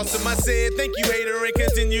is awesome. I said thank you hater and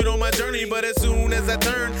continued on my journey. But as soon as I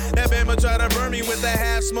turned, that bama tried to burn me with a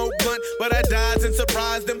half-smoked blunt. But I dodged and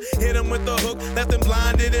surprised him, hit him with the hook, left him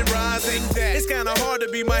blinded and rising. It's kinda hard to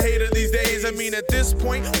be my hater these days. I mean at this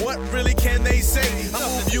point, what really can they say? I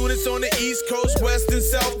move units on the East Coast, West and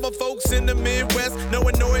South. My folks in the Midwest, no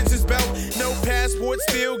annoyance is belt. No passport,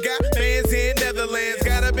 still got fans in Netherlands.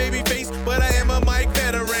 Got a baby face, but I am a mic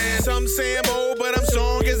veteran. Some say I'm old, but I'm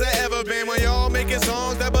strong as I ever been. When y'all making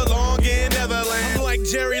songs that belong in Netherlands. I'm like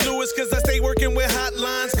Jerry Lewis, cause I stay working with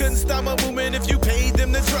hotlines. Couldn't stop my movement if you paid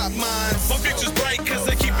them to drop mine. My future's bright cause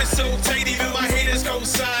I keep it so tight. Even my haters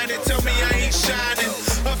co-sign and tell me I ain't shining.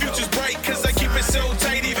 My future's bright cause I keep it so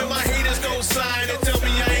tight. Even my haters co-sign and tell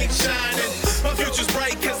me I ain't shining. My future's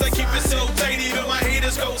bright cause I keep it so tight. Even my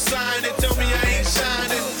haters co-sign and tell me I ain't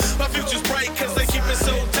shining. My future's bright cause I keep it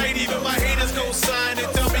so tight. Even my haters co-sign and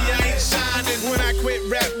tell me I ain't shining. When I quit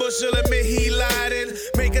rap, Bush will admit he lied and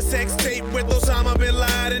make a sex tape with Osama bin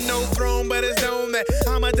Laden. No throne, but it's known that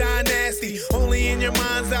I'm a dynasty. Only in your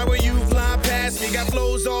mind's eye where you fly past me. Got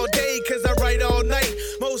flows all day cause I write all night.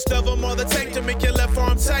 Most of them are the type to make your left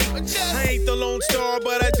arm tight. I ain't the lone star,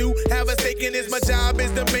 but I do have a stake in this. My job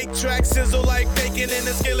is to make tracks sizzle like bacon in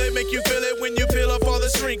the skillet. Make you feel it when you peel up all the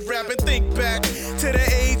shrink wrap. And think back to the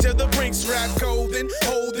age of the Brinks rap. Golden,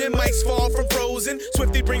 holding, mics fall from frozen.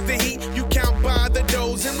 Swifty brings the heat, you count by the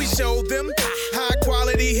dozen. We show them high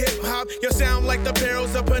quality hip hop. You sound like the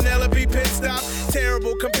perils of Penelope Pit Stop.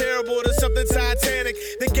 Terrible, comparable to something Titanic.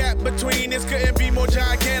 The gap between us couldn't be more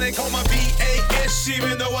gigantic. On my VA-ish,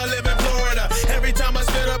 even though I live in Florida. Every time I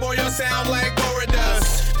spit up, boy, you sound like Bora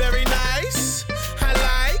does. Very nice, I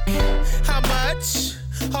like, how much?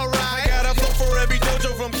 Alright, I got a flow for every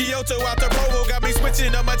dojo from Kyoto out to Provo. Got me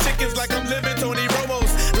switching up my chickens like I'm living Tony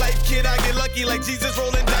Romo's life, kid. I get lucky like Jesus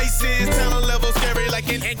rolling dices. Talent level scary like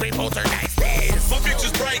an angry poltergeist is. My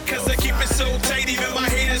future's bright cause I keep it so tight. Even my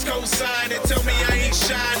haters co-sign and tell me I ain't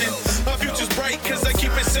shining. My future's bright cause I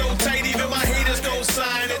keep it so tight. Even my haters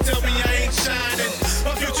co-sign and tell me I ain't shining.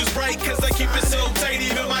 My future's bright cause I keep it so tight.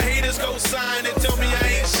 Even my haters co-sign and tell me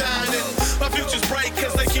I ain't shining. My future's bright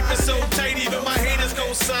cause I keep it so tight. Even my haters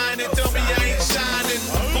co-sign and tell me I ain't shining.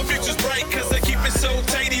 My future's bright cause I keep it so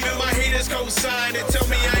tight. Even my haters co-sign and tell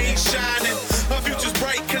me I ain't shining. My future's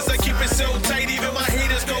bright cause I keep it so tight. Even my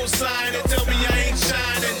haters co-sign and tell me I ain't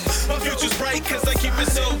shining. My future's bright cause I keep it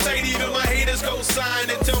so tight. Even my haters co-sign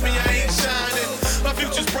and tell me I ain't shining. My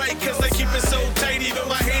future's bright cause I keep it so tight. Even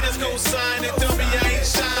my haters co-sign and tell me I ain't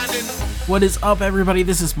shining. What is up, everybody?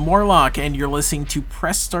 This is Morlock, and you're listening to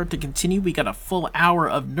Press Start to Continue. We got a full hour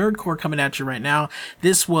of Nerdcore coming at you right now.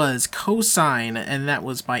 This was Cosign, and that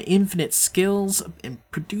was by Infinite Skills and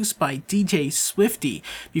produced by DJ Swifty.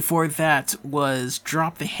 Before that was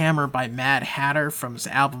Drop the Hammer by Mad Hatter from his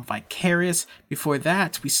album Vicarious. Before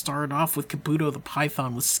that, we started off with Kabuto the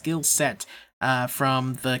Python with Skill Set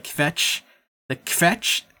from the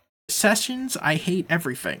Kvetch Sessions. I Hate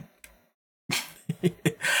Everything.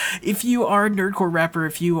 If you are a nerdcore rapper,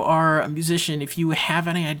 if you are a musician, if you have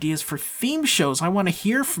any ideas for theme shows, I want to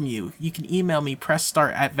hear from you. You can email me,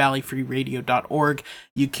 pressstart@valleyfreeradio.org.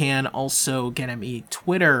 You can also get me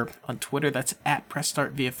Twitter. On Twitter, that's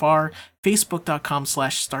 @PressStartVFR,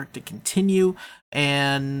 Facebook.com/StartToContinue,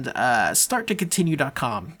 and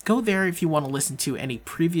StartToContinue.com. Go there if you want to listen to any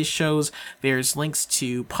previous shows. There's links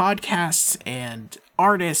to podcasts and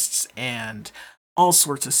artists and all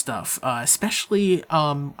sorts of stuff, especially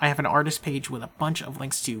I have an artist page with a bunch of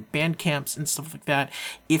links to Bandcamps and stuff like that.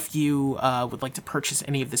 If you would like to purchase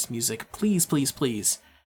any of this music, please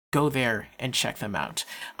go there and check them out.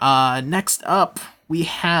 Next up, we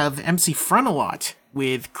have MC Frontalot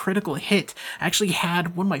with Critical Hit. I actually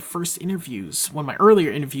had one of my earlier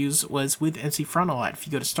interviews was with MC Frontalot. If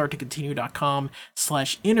you go to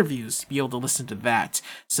starttocontinue.com/interviews to be able to listen to that.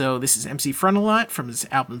 So this is MC Frontalot from his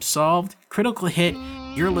album Solved, Critical Hit.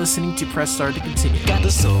 You're listening to Press Start to Continue. Gotta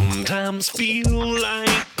sometimes feel like,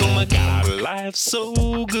 oh my god, life's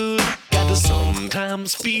so good. Gotta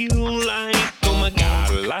sometimes feel like, oh my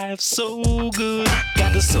god, life's so good.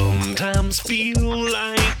 Gotta sometimes feel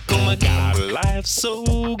like, oh my god, life's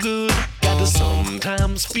so good. Gotta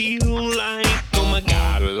sometimes feel like, oh my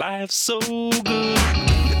god, life's so good.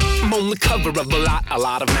 I'm on the cover of a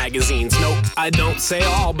lot of magazines. Nope, I don't say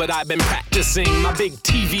all, but I've been practicing my big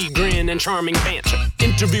TV grin and charming banter.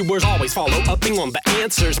 Interviewers always follow upping on the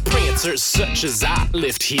answers. Prancers such as I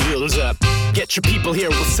lift heels up. Get your people here,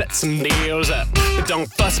 we'll set some deals up. But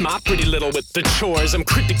don't fuss my pretty little with the chores. I'm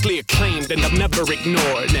critically acclaimed and I'm never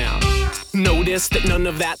ignored now. Notice that none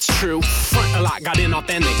of that's true. Frontalot got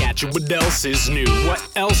inauthentic at you. What else is new? What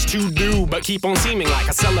else to do but keep on seeming like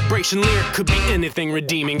a celebration lyric could be anything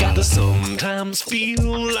redeeming. Gotta sometimes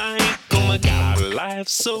feel like, oh my god,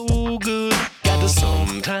 life's so good. Gotta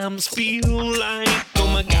sometimes feel like, oh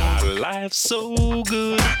my god, life's so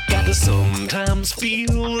good. Gotta sometimes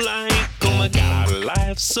feel like, oh my god,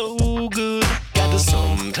 life's so good. Gotta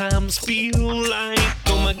sometimes feel like,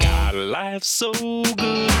 oh my god, life's so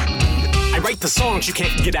good. I write the songs you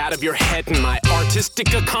can't get out of your head, and my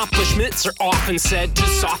artistic accomplishments are often said to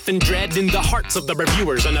soften dread in the hearts of the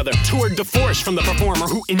reviewers. Another tour de force from the performer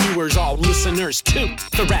who inures all listeners to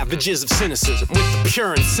the ravages of cynicism with the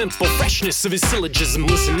pure and simple freshness of his syllogism.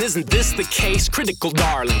 Listen, isn't this the case? Critical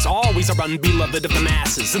darlings always are unbeloved of the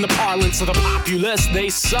masses. In the parlance of the populace, they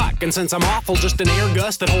suck. And since I'm awful, just an air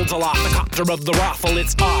gust that holds aloft the copter of the raffle,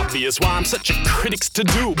 it's obvious why I'm such a critic's to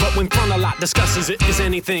do. But when Frontalot discusses it, is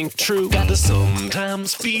anything true? Gotta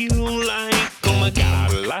sometimes feel like, oh my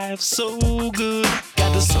god, life's so good.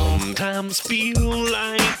 Gotta sometimes feel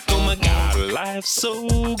like, oh my god, life's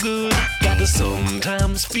so good. Gotta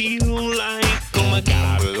sometimes feel like, oh my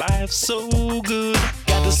god, life's so good.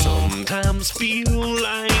 Gotta sometimes feel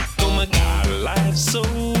like, oh my god, life's so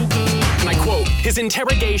good. And I quote, his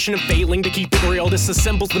interrogation of failing to keep it real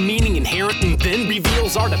disassembles the meaning inherent and then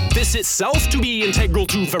reveals artifice itself to be integral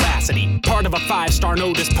to veracity. Part of a 5-star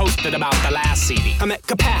notice posted about the last CD. I'm at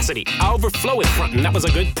capacity, I overflow with frontin'. That was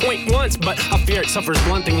a good point once, but I fear it suffers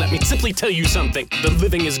blunting. Let me simply tell you something, the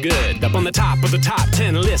living is good. Up on the top of the top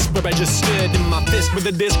 10 list where I just stood, in my fist with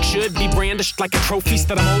a disc should be brandished like a trophy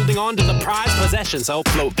that I'm holding on to the prized possession. So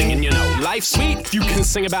floating, and you know, life's sweet. You can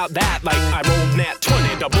sing about that like I rolled nat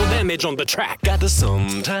 20, double damage on the track. Gotta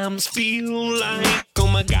sometimes feel like, oh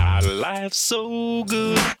my god, life's so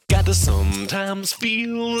good. Gotta sometimes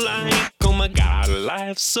feel like, oh my god,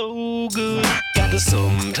 life's so good. Gotta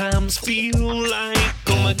sometimes feel like,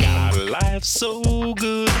 oh my god, life's so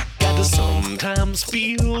good. Gotta sometimes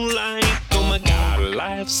feel like, oh my god,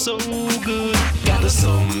 life's so good. Gotta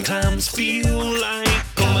sometimes feel like,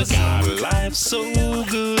 oh my god, life's so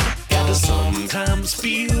good. Gotta sometimes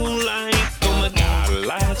feel like, oh my god,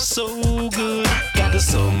 life's so good. Gotta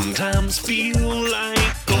sometimes feel like,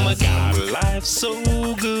 oh my god, life's so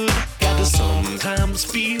good. Gotta sometimes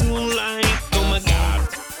feel like, oh my god.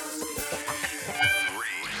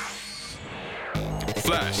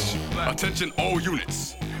 Flash, attention all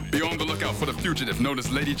units. Be on the lookout for the fugitive known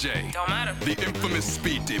as Lady J. Don't matter. The infamous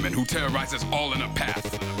speed demon who terrorizes all in her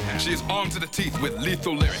path. She is armed to the teeth with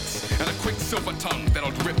lethal lyrics and a quick silver tongue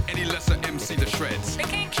that'll rip any lesser MC to shreds. They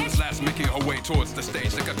can't She's last making her way towards the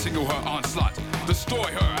stage to continue her onslaught. Destroy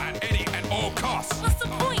her at any and all costs. What's the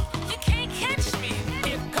point? You can't catch me.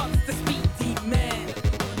 Here comes the speed demon.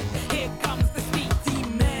 Here comes the speed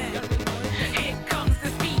demon. Here comes the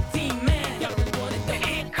speed demon.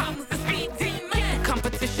 Here comes the speed demon.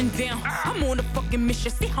 Competition down. I'm on a fucking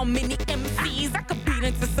mission. See how many MCs I could beat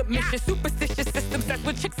into submission. Superstitious systems. That's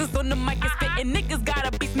what chicks is on the mic and spitting. Niggas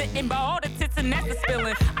gotta be smitten by all the tits and that's the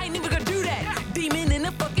spilling. I ain't even gonna do that. Demon in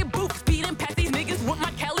the fucking booth, speeding past these niggas.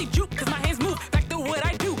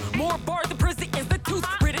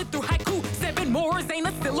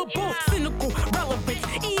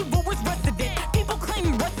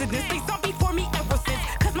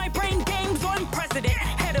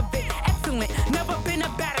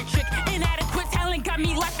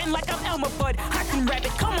 rhyme like I'm Elmer Fudd. I can rap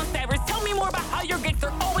it, come on, Cyrus. Tell me more about how your gigs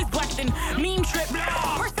are always blasting. Meme trip.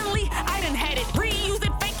 Personally, I done had it. Reuse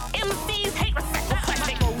it, fake MCs, hate recycle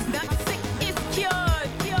plastic. Not sick is cured.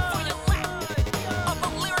 For your lack of a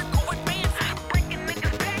lyrical advance. Breaking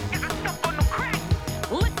niggas back is a stuff on the crack.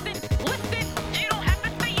 Listen, you don't have to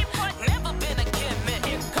say it, but never been a kid, man.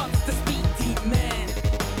 Here comes the speed demon.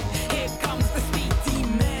 Here comes the speed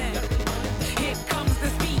demon. Here comes the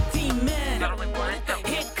speed demon.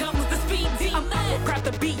 Here comes the speed demon. I'm proud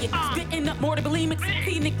to be it. Spitting up more to bulimic.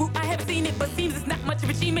 Scenic route, I have seen it, but seems it's not much of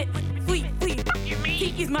achievement. Fleet.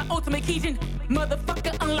 He is my ultimate Keijin.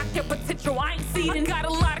 Motherfucker, unlock your potential. I ain't seeding. Got a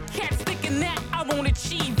lot of cats thinking that I won't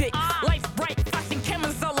achieve it. Life's bright, flashing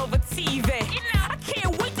cameras all over TV. I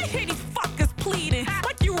can't wait to hear these fuckers pleading.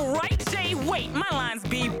 Like you were right, Jay. Wait, my line's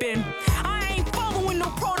beeping. I ain't following no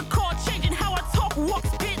protocol, changing how I talk, walk,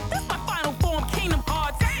 spit. That's my final form, Kingdom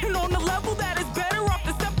Hearts. And on the level that is better off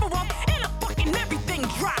the Sephiroth. And I'm fucking everything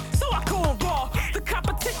dry, so I go on raw. The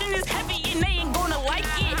competition is heavy and they ain't gonna like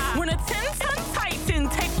it. When a 10-ton Titan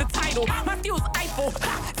takes the title, my fuel's Eiffel,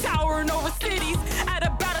 towering over cities at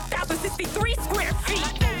about 1,063 square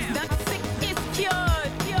feet. That sick is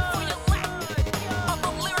cured. For your lack of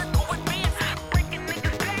a lyrical advance. Breaking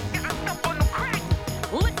niggas back is a stuff on the crack.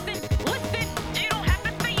 Listen, you don't have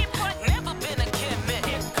to say it, but never been a kid, man.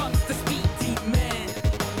 Here comes the speed demon.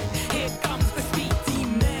 Here comes the speed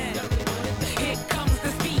demon. Here comes the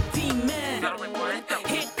speed demon.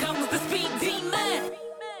 Here comes the speed demon.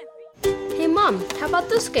 Hey Mom, how about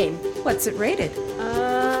this game? What's it rated?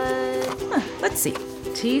 Let's see.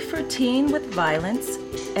 T for teen with violence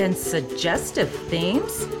and suggestive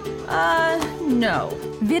themes? No.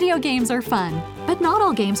 Video games are fun, but not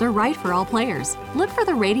all games are right for all players. Look for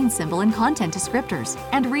the rating symbol in content descriptors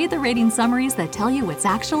and read the rating summaries that tell you what's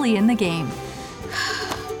actually in the game.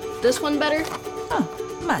 This one better?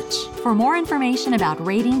 Much. For more information about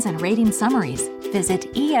ratings and rating summaries,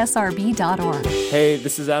 visit esrb.org. Hey,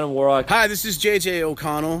 this is Adam Warrock. Hi, this is JJ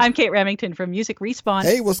O'Connell. I'm Kate Remington from Music Respawn.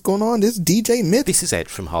 Hey, what's going on? This is DJ Myth. This is Ed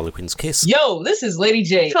from Harlequin's Kiss. Yo, this is Lady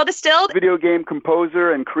J. Well Distilled. Video game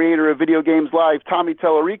composer and creator of Video Games Live, Tommy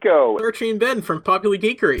Tellerico. Archie and Ben from Popular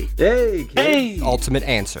Geekery. Hey. Ultimate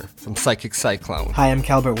Answer from Psychic Cyclone. Hi, I'm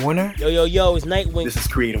Calbert Warner. Yo, it's Nightwing. This is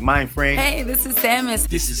Creative Mindframe. Hey, this is Samus.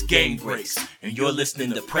 This is Game Grace, and you're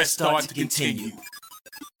listening to Press Start to Continue.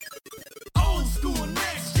 Old school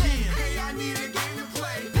next gen. Hey, I need a game to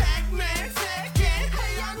play. Pac-Man second.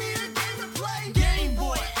 Hey, I need a game to play. Game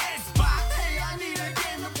Boy, Xbox. Hey, I need a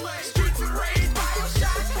game to play. Streets of Rage,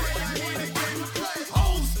 BioShock. Hey, I need a game to play.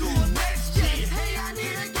 Old school next gen. Hey, I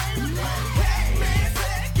need a game to play. Pac-Man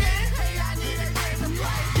second. Hey, I need a game to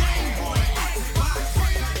play. Game Boy, Xbox.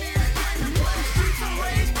 Hey, I need a game to play. Streets of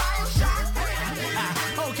Rage, BioShock. Hey, I need a game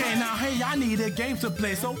to play. Okay, now hey, I need a game to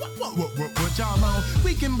play. So what y'all on?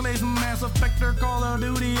 We can play some Mass Effect or Call of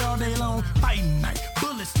Duty all day long. Fight Night,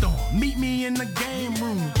 Bulletstorm. Meet me in the game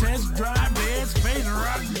room. Test drive, Dead Space,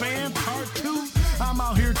 Rock Band Part 2. I'm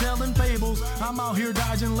out here telling fables. I'm out here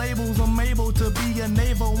dodging labels. I'm able to be a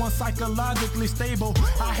naval, one psychologically stable.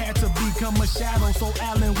 I had to become a shadow so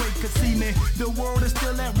Alan Wake could see me. The world is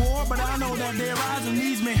still at war, but I know that their rising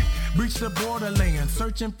needs me. Breach the borderland,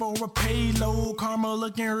 searching for a payload. Karma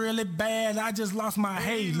looking really bad, I just lost my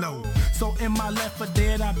halo. So in my Left 4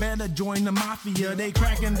 Dead, I better join the mafia. They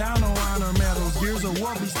cracking down on honor medals. Gears of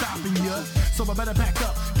War be stopping ya. So I better pack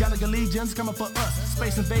up. Galaga Legions coming for us.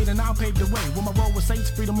 Space invading, I'll pave the way. With my role with Saints,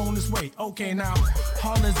 freedom on this way. Okay now,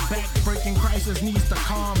 Hall is back. Breaking crisis needs to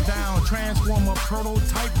calm down. Transform a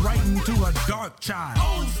prototype right into a dark child.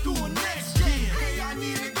 Old school next gen. Hey, I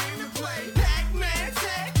need a game to play. Pac-Man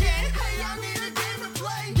second. Hey, I need a game to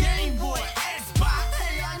play. Game Boy, Xbox.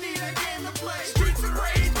 Hey, I need a game to play. Streets of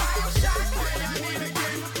Rage, BioShock. Hey, I need a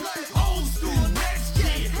game to play. Old school next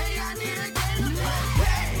gen. Hey, I need a game to play.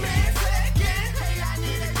 Pac-Man second. Hey, I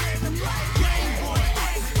need a game to play. Game Boy,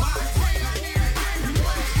 Xbox. Hey, I need a game to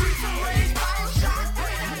play. Streets of Rage, BioShock.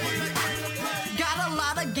 Hey, I need a game to play. Got a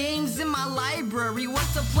lot of games in my library. What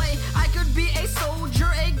to play? I could be a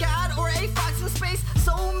soldier, a god, or a fox in space.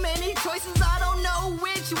 So many choices, I don't know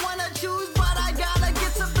which one to choose, but I gotta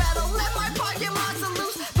get to battle. Let my pocket monster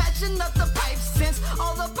loose, patching up the pipes since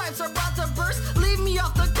all the pipes are about to burst. Leave me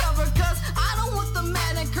off the cover, cause I don't want the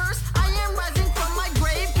Madden curse. I am rising from my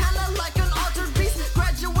grave, kinda like an altered beast.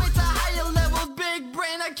 Graduate to higher levels, Big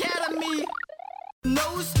Brain Academy.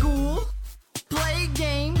 No school, play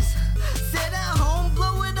games, sit at home,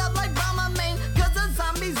 blow it up like Brahma main. Cause the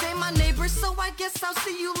zombies ain't my neighbors, so I guess I'll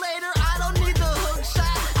see you later. I don't need the hook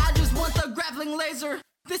shot, I just want the grappling laser.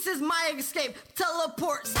 This is my escape,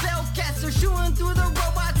 teleport, spellcaster, shooting through the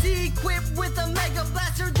robots, equipped with a mega blast.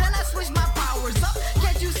 faster, then I switch my powers up.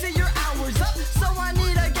 Can't you see your hours up? So I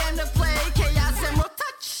need a game to play. Chaos Emerald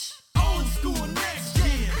touch. Old school, next gen.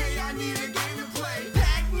 Hey, I need a game to play.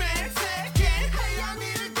 Pac-Man second. Hey, I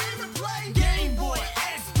need a game to play. Game Boy,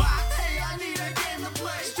 Xbox. Hey, I need a game to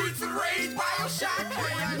play. Streets of Rage, Bioshock.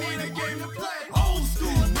 Hey, I need a game to play. Old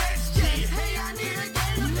school, next gen. Hey, I need a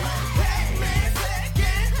game to play. Pac-Man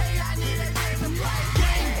second. Hey, I need a game to play.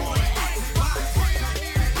 Game Boy, Xbox. Hey, I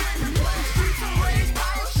need a game to play. Streets of Rage,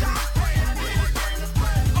 Bioshock. Hey, I need a game to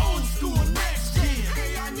play. Old school, next gen.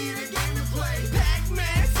 Hey, I need a game to play.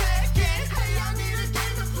 Pac-Man second. Hey, I need a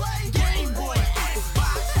game to play. Game Boy,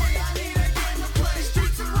 Xbox. Hey, I need a game to play.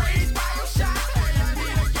 Streets of Rage, Bioshock. Hey, I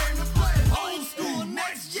need a game to play. Old school,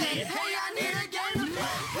 next gen. Hey, I need a game to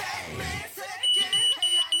play. Pac-Man second.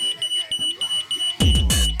 Hey, I need a game to play.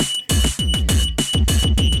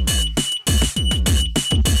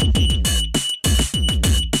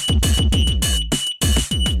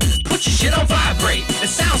 Put your shit on vibrate. It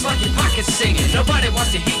sounds like your pocket's singing. Nobody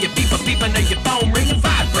wants to hear you beep a beep under your phone ring and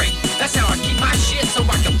vibrate. That's how I keep my shit so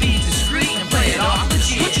I can be discreet and play it off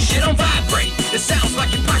legit. Put your shit on vibrate. It sounds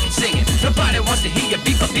like your pocket's singing. Nobody wants to hear you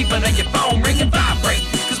beep a beep under your phone ring and vibrate.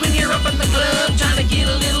 Cause when you're up in the club trying to get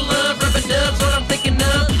a little love, rubber dubs what I'm thinking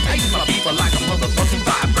of. I use my people like a motherfucking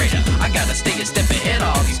vibrator. I gotta stay a step ahead of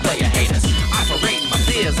all these player haters. Operating my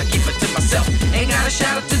fears, I keep it to myself. Ain't gotta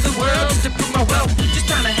shout it to the world just to prove my wealth. Just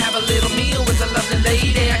trying to have a little meal with a lovely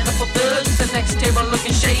lady. A couple thugs, the next table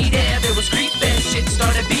looking shady. There was creeping, shit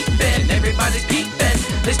started beeping. Everybody's peeping,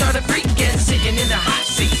 they started freaking. Sitting in the hot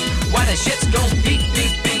seat, why the shit's gon' beep,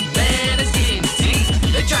 beep, beep. Man, it's getting deep.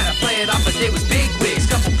 They try to play it off, but they was big wigs.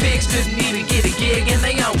 Couple pigs couldn't even get a gig in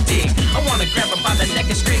they own dig. I wanna grab them by the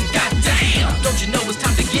neck and scream, goddamn. Don't you know it's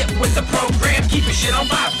time to get with the program? Keep your shit on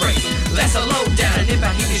vibrate. That's a lowdown, and if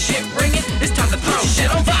I hear your shit ringing, it's time to throw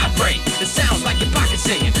shit on vibrate. It sounds like your pocket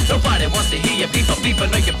singing. Nobody wants to hear you beep a beep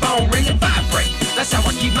under your phone ring and vibrate. That's how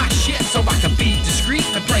I keep my shit so I can be discreet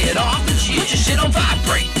and play it off legit. Put your shit on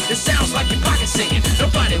vibrate. It sounds like your pocket singing.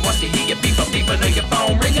 Nobody wants to hear you beep a beep under your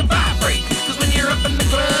phone ring and vibrate. Cause when you're up in the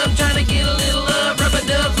club trying to get a little love, rubber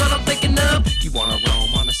dubs what I'm thinking of. You wanna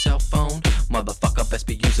roam on a cell phone? Motherfucker best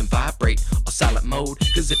be using vibrate or silent mode.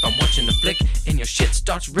 Cause if I'm watching a flick and your shit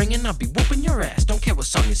starts ringing, I'll be whooping your ass. Don't care what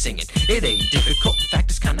song you're singing. It ain't difficult, in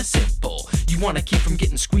fact it's kinda simple. You wanna keep from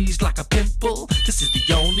getting squeezed like a pimple? This is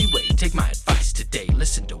the only way. Take my advice today,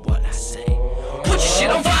 listen to what I say. Put your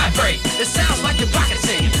shit on vibrate. It sounds like your pocket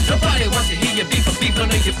singing. Nobody wants to hear you beep a beep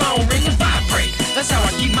under your phone ring and vibrate. That's how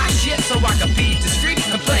I keep my shit so I can be discreet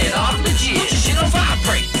and play it off legit. Put your shit on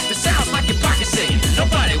vibrate. It sounds like your pocket singing.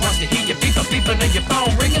 Nobody wants to hear you beep a beep under your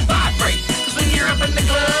phone ring and vibrate. Cause when you're up in the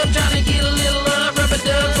club trying to get a little love, rubber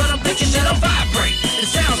dubs what I'm thinking shit on vibrate. It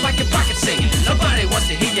sounds like your pocket singing. Nobody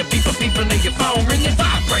wants to hear you beep a beep under your phone ring and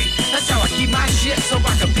vibrate. That's how I keep my shit so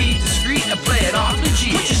I can be discreet and play it off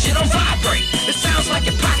legit. Put your shit on vibrate. It sounds like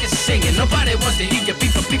your pocket's singing. Nobody wants to hear you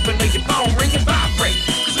beep a beep under your phone ring and vibrate.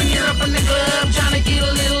 Cause when you're up in the club trying to get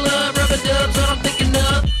a little love, rubber dubs what I'm thinking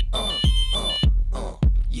of.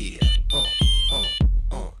 Yeah.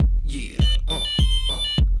 Yeah.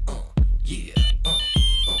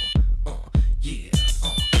 Yeah.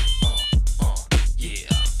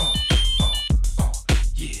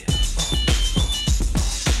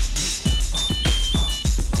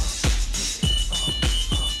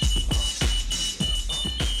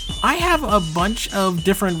 I have a bunch of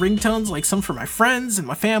different ringtones, like some for my friends and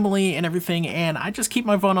my family and everything, and I just keep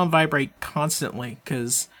my phone on vibrate constantly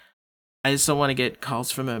because I just don't want to get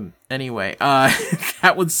calls from him anyway.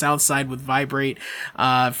 That was Southside with Vibrate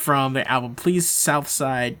from the album Please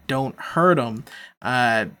Southside Don't Hurt 'Em.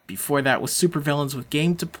 Before that was Supervillains with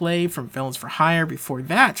Game to Play from Villains for Hire. Before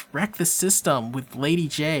that, Wreck the System with Lady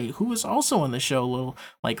J, who was also on the show a little,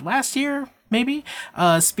 like last year, maybe?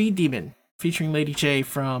 Speed Demon featuring Lady J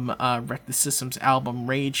from Wreck the System's album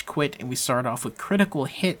Rage Quit. And we start off with Critical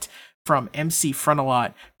Hit from MC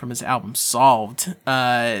Frontalot from his album Solved.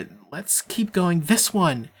 Let's keep going. This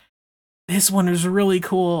one is really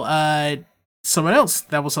cool. Someone else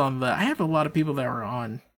that was on I have a lot of people that were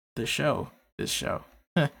on this show. This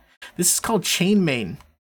is called Chain Main.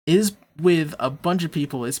 It is with a bunch of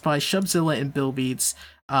people. It's by Shubzilla and Bill Beats.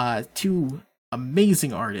 Two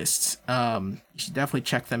amazing artists. You should definitely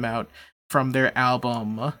check them out from their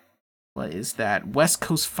album. What is that? West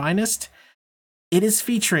Coast Finest. It is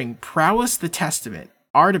featuring Prowess the Testament,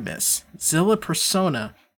 Artemis, Zilla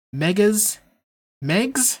Persona, Megs,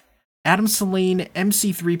 Adam Celine,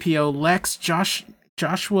 MC3PO, Lex,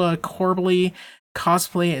 Joshua Corbley,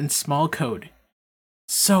 Cosplay, and Small Code.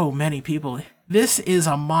 So many people. This is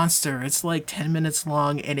a monster. It's like 10 minutes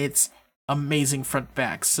long, and it's amazing front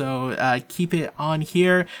back. So keep it on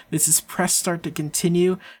here. This is Press Start to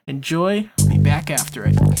Continue. Enjoy. I'll be back after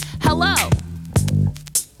it. Hello.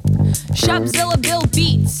 Shopzilla Bill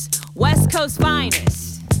Beats, West Coast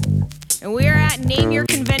finest. And we're at Name Your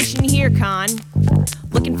Convention here, Con.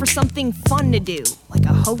 Looking for something fun to do, like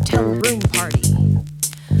a hotel room party.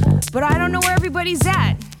 But I don't know where everybody's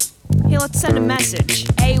at. Hey, let's send a message.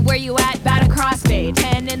 Hey, where you at? Bat a crossfade.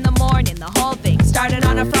 10 in the morning, the whole thing started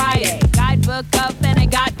on a Friday. Guidebook up and I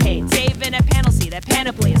got paid. Saving a panel seat, a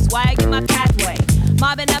panoply, a swag in my pathway.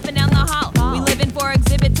 Mobbing up and down the hall. We living for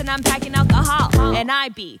exhibits and I'm packing alcohol. And I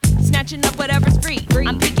be snatching up whatever's free.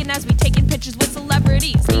 I'm peeking as we taking pictures with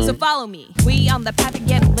celebrities. So follow me. We on the path of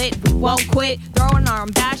getting lit. We won't quit. Throwing our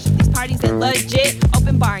own bash at these parties that legit.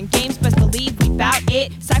 Open bar and games, best believe we bout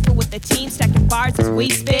it. Cypher with the team, stacking bars as we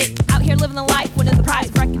spit. Out here living the life, winning the prize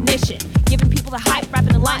of recognition. Giving people the hype,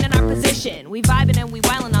 rapping and line in our position. We vibing and we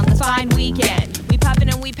wildin' on this fine weekend. We popping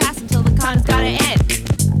and we pass until the con's gotta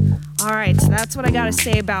end. Alright, so that's what I gotta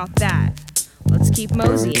say about that. Let's keep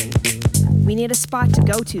moseying. We need a spot to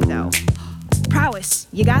go to though. Prowess,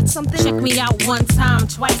 you got something? Check me out one time,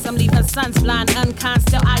 twice. I'm leaving sons blind, uncon.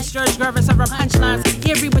 Still I sturge, nervous over punchlines.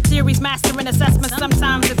 Eerie with theories, mastering assessments.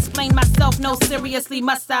 Sometimes explain myself, no, seriously,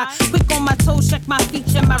 must I? Quick on my toes, check my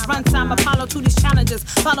feature, my runtime. Apollo to these challenges.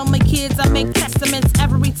 Follow my kids, I make testaments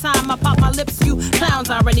every time I pop my lips. You clowns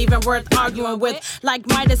aren't even worth arguing with. Like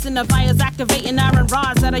Midas in the fires, activating iron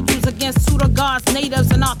rods that I use against pseudo gods,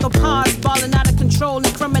 natives, and arthropods. Balling out of control,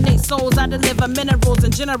 incriminate souls. I deliver minerals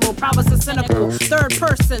in general, prowess is cynical. Third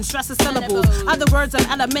person, stresses syllables. Other words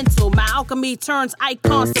are elemental. My alchemy turns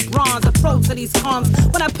icons to bronze. Approach to these cons.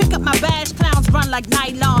 When I pick up my badge, clowns run like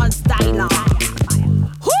nylons.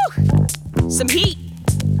 Dylon. Whew! Some heat.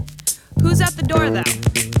 Who's at the door though?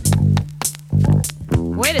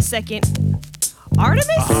 Wait a second.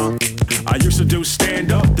 Artemis? I used to do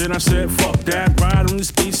stand up, then I said fuck that. Ride on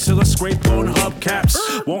this beat till I scrape on hubcaps.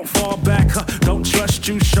 Won't fall back, don't trust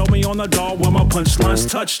you. Show me on the door where my punchlines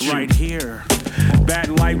touched you. Right here. Bad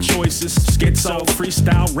life choices, schizo,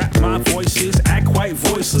 freestyle, rap my voices, act quite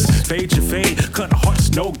voiceless. Fade your fade, cut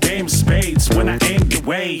hearts, no game of spades. When I aim your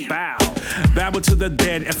way, bow, babble to the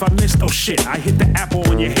dead. If I missed, oh shit, I hit the apple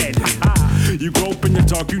on your head. You grow up in the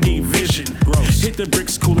dark, you need vision. Gross. Hit the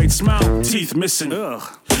bricks, Kool-Aid, smile, teeth missing. Ugh.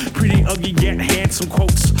 Pretty ugly yet handsome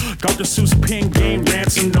quotes. Dr. Seuss pen game,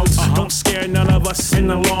 ransom notes. Don't scare none of us in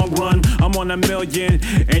the long run. I'm on 1 million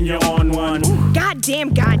and you're on one.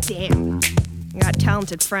 Goddamn. I got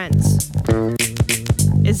talented friends.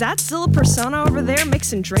 Is that Zilla Persona over there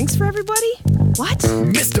mixing drinks for everybody? What?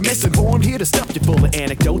 Mr. Misinformed here to stuff you full of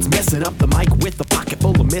anecdotes. Messing up the mic with a pocket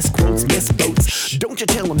full of misquotes, misvotes. Don't you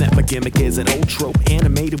tell them that my gimmick is an old trope.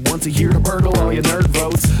 Animated once a year to burgle all your nerd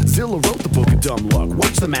votes. Zilla wrote the book of dumb luck.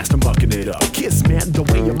 Watch the master mucking it up. Kiss man, the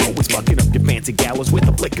way I'm always fucking up your fancy gallows with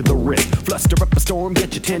a flick of the wrist. Fluster up a storm,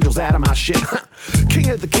 get your tendrils out of my shit.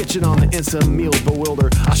 King of the kitchen on the instant meals bewilder.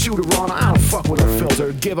 I shoot her on, I don't fuck with a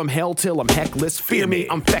filter. Give them hell till I'm heckless. Fear me,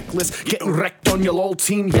 I'm feckless. Getting wrecked on your old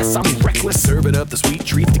team, yes, I'm reckless. Serving up the sweet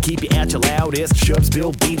treats to keep you at your loudest. Shoves,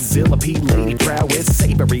 Bill Beats, Zilla P, Lady Prowess.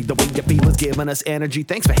 Savory, the way you feel is giving us energy.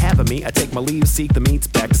 Thanks for having me. I take my leave, seek the meats,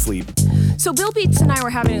 back to sleep. So Bill Beats and I were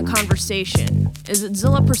having a conversation. Is it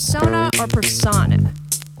Zilla Persona or Persona?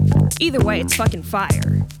 Either way, it's fucking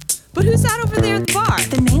fire. But who's that over there at the bar?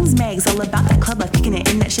 The name's Megs, all about that club life, kicking it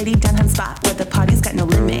in that shitty downtown spot where the party's got no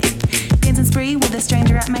limit. Dancing spree with a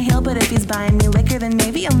stranger at my hill, but if he's buying me liquor, then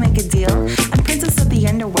maybe I'll make a deal. I'm princess of the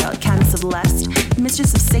underworld, countess of lust,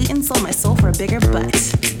 mistress of Satan, sold my soul for a bigger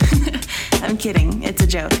butt. I'm kidding, it's a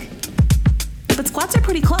joke. But squats are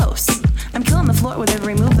pretty close. I'm killing the floor with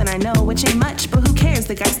every move that I know, which ain't much, but who cares,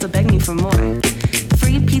 the guys still beg me for more.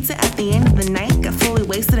 Free pizza at the end of the night, got fully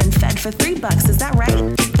wasted and fed for $3, is that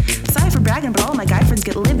right? Sorry for bragging, but all my guy friends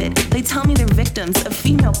get livid. They tell me they're victims of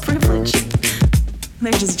female privilege.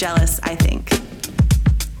 They're just jealous, I think.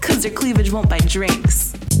 'Cause their cleavage won't buy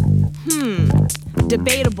drinks.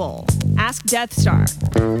 Debatable. Ask Death Star.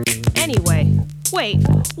 Anyway, wait,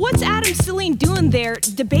 what's Adam Celine doing there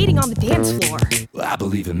debating on the dance floor? I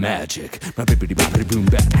believe in magic. My bippity boppity boom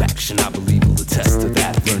bap action. I believe will attest to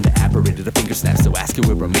that. Learn to apparate at a finger snap, so ask you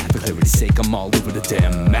where I'm at. For clarity's sake, I'm all over the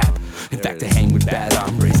damn map. In fact, I hang with bad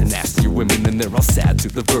hombres and nastier women than they're all sad to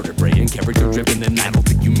the vertebrae and character driven, and I don't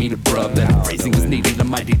think you mean it, bruh. That phrasing is needed, a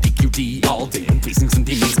mighty DQD all day, and facing some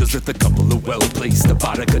demons, cause there's a couple of well-placed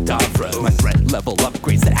Avada Kedavras. My threat level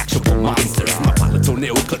upgrades to actual monsters. My pilots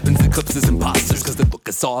O'Neill clippings, eclipses, imposters, cause they look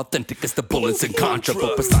as authentic as the bullets in Contra.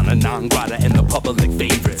 But persona non grata and the public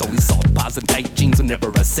favorites. Only salt bars and tight jeans will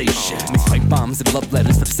never say shit. Mixed pipe bombs and love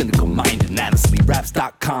letters for the cynical mind, and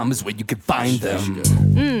AdamsLeeRaps.com is where you can find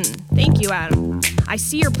them. Thank you, Adam. I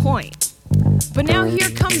see your point. But now here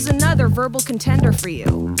comes another verbal contender for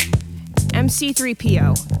you.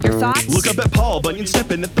 MC3PO, your thoughts? Look up at Paul Bunyan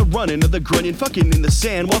stepping at the running of the grunion, fucking in the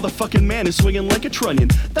sand while the fucking man is swinging like a trunnion.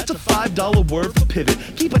 That's a $5 word for pivot.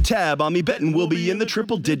 Keep a tab on me, betting we'll be in the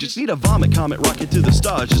triple digits. Need a vomit comet rocket to the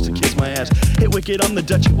stars just to kiss my ass. Hit wicked on the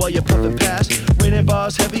Dutchie while you puffin' past. Raining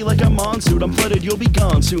bars heavy like a monsoon. I'm flooded, you'll be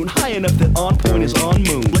gone soon. High enough that on point is on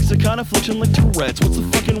moon. Lexicon affliction like Tourette's. What's the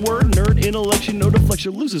fucking word? Nerd, intellection, no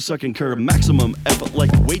deflection. Lose a sucking curve. Maximum effort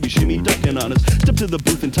like the way you shimmy ducking on us. Step to the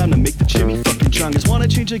booth in time to make the Jimmy fucking chungus. Wanna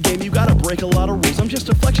change the game, you gotta break a lot of rules. I'm just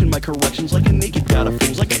a flexion, my corrections like a naked god of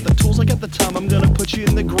fools. I got the tools, I got the time, I'm gonna put you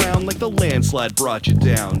in the ground like the landslide brought you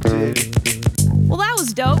down, dude. Well, that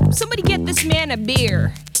was dope. Somebody get this man a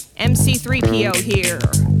beer. MC3PO here.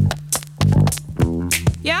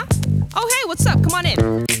 Yeah? Oh, hey, what's up? Come on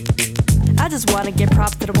in. I just want to give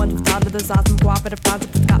props to the ones who've thought of this awesome cooperative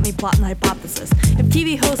concept that's got me plotting the hypothesis. If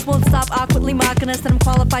TV hosts won't stop awkwardly mocking us, then I'm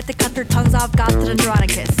qualified to cut their tongues off Goth and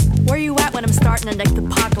Andronicus. Where you at when I'm starting the next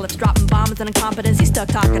apocalypse? Dropping bombs and incompetence, you stuck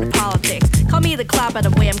talking to politics. Call me the cloud by the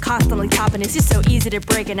way I'm constantly topping. It's just so easy to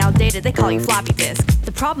break and outdated, they call you floppy disk.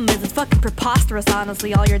 The problem is it's fucking preposterous,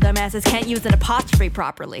 honestly. All your dumbasses can't use an apostrophe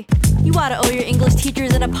properly. You ought to owe your English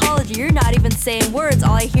teachers an apology. You're not even saying words,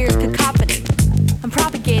 all I hear is cacophony. I'm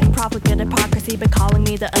propagating profligate hypocrisy by calling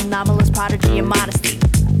me the anomalous prodigy of modesty.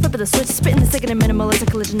 Flipping the switch, spitting the second and minimalist, a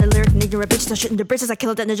collision, the lyric, nigger, a bitch, so shitting the britches, I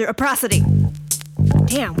killed that ninja, atrocity.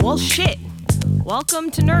 Damn, well shit.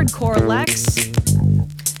 Welcome to Nerdcore, Lex.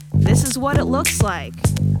 This is what it looks like.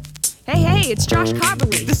 Hey, it's Josh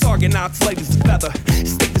Cobberly. This Argonaut's light as a feather.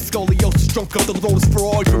 Stick the scoliosis, drunk of the lotus for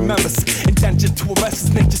all he remembers. Indentured to arrest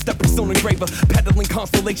his nature, stepping stone engraver. Peddling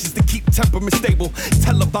constellations to keep temperament stable.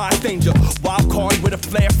 Televised danger, wild card with a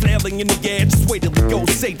flare, flailing in the air. Just wait till it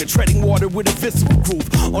goes safer. Treading water with a visceral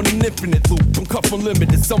groove. On an infinite loop, I'm cuff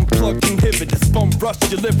unlimited. Some plug inhibitors, bum rush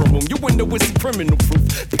your living room. Your window is criminal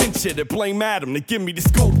proof. Pinch it, blame Adam to give me the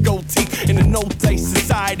scope goatee. In a no-dice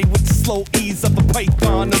society with the slow ease of the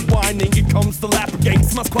python unwinding. Here comes the lapper gang,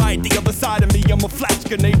 smells quiet the other side of me. I'm a flash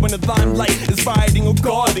grenade when the limelight is riding. Oh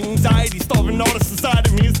God, anxiety starving all the society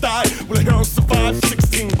of me has died. Will a hero survive?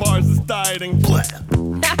 16 bars is dieting.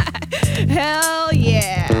 Hell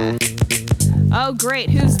yeah. Oh great,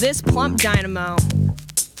 who's this plump dynamo?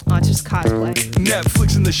 Oh, it's just cosplay.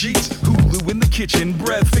 Netflix in the sheets, Hulu in the kitchen,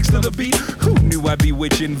 breath fixed to the beat. Who knew I'd be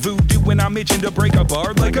witching voodoo when I'm itching to break a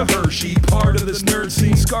bar like a Hershey? Part of this nerd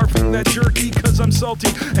scene, scarfing that jerky cause I'm salty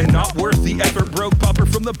and not worth the effort. Broke popper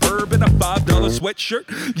from the burb in a $5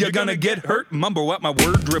 sweatshirt. You're gonna get hurt, mumble out my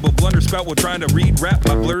word dribble. Blunder spout while trying to read rap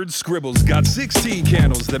my blurred scribbles. Got 16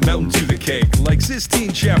 candles that melt into the cake like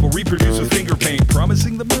Sistine Chapel, reproduced with finger paint.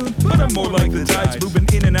 Promising the moon, but I'm more like the tides, moving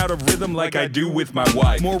in and out of rhythm like I do with my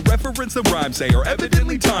wife. More reference than rhymes say, or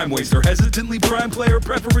evidently time waster. Hesitantly prime player,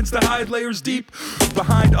 preference to hide layers deep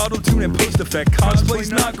behind auto-tune and post-effect. Cosplay's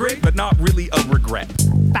not great, but not really a regret.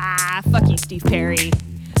 Bah, fuck you, Steve Perry.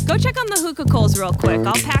 Go check on the hookah coals real quick.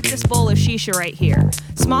 I'll pack this bowl of shisha right here.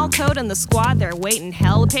 Small Code and the squad, they're waiting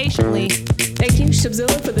hell patiently. Thank you,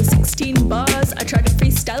 Shubzilla, for the 16 bars. I tried to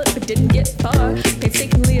freestyle it, but didn't get far.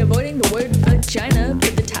 Painstakingly avoiding the word vagina,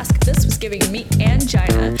 but the task of this was giving me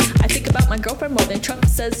angina. I think about my girlfriend more than Trump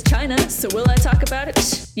says China, so will I talk about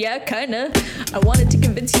it? Yeah, kinda. I wanted to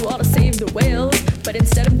convince you all to save the whales, but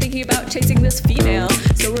instead I'm thinking about chasing this female.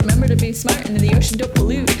 So remember to be smart and in the ocean don't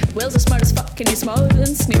pollute. Whales are smart as fuck and you're smaller than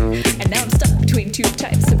Snoop. And now I'm stuck between two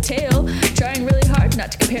types of tail, trying really hard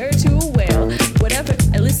not to compare it to a whale. Whatever,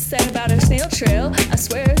 at least said about a snail trail. I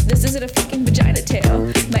swear, this isn't a fucking vagina tale.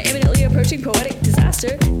 My imminently approaching poetic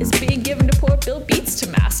disaster is being given to poor Bill Beats to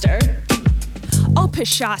master. Oh,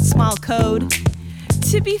 pshaw, Small Code.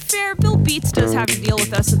 To be fair, Bill Beats does have to deal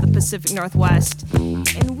with us at the Pacific Northwest,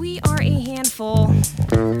 and we are a handful.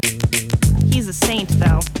 He's a saint,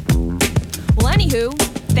 though. Well, anywho,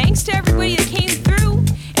 thanks to everybody that came through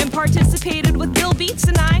and participated with Bill Beats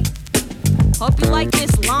and I. Hope you like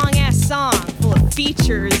this long-ass song full of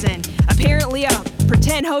features and apparently a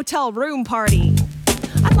pretend hotel room party.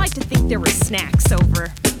 I'd like to think there were snacks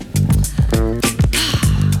over.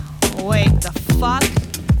 Wait, the fuck?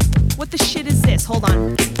 What the shit is this? Hold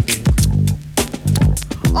on.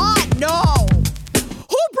 Oh, no!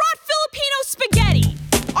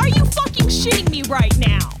 shitting me right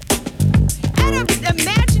now? At an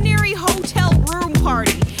imaginary hotel room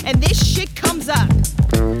party, and this shit comes up.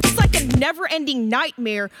 It's like a never-ending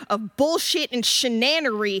nightmare of bullshit and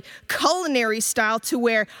shenanery, culinary style, to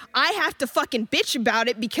where I have to fucking bitch about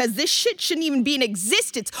it because this shit shouldn't even be in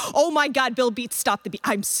existence. Oh my God, Bill Beats, stop the beat.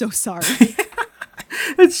 I'm so sorry.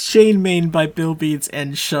 It's Chain Main by Bill Beats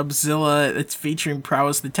and Shubzilla. It's featuring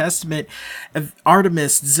Prowess the Testament,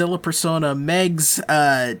 Artemis, Zilla Persona, Megs,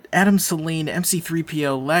 Adam Celine,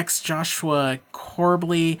 MC3PO, Lex, Joshua,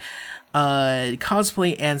 Corbly,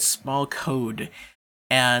 Cosplay, and Small Code.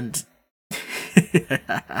 And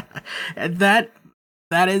that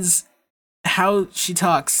is how she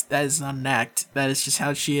talks. That is not an act. That is just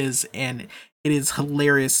how she is, and it is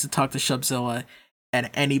hilarious to talk to Shubzilla at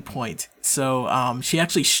any point. So she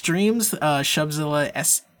actually streams Shubzilla,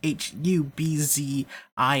 SHUBZILLA.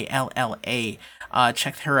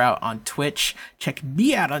 Check her out on Twitch. Check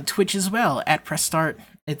me out on Twitch as well at Press Start.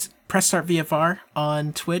 It's Press Start VFR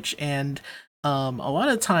on Twitch, and a lot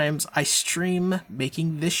of times I stream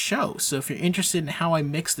making this show. So if you're interested in how I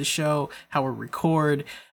mix the show, how I record,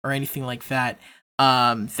 or anything like that,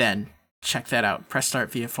 then check that out. Press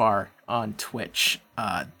Start VFR on Twitch.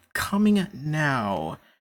 Coming now.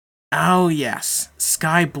 Oh yes,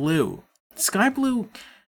 Sky Blue. Sky Blue,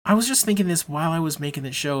 I was just thinking this while I was making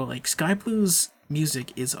the show, like Sky Blue's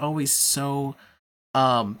music is always so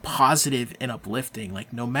positive and uplifting.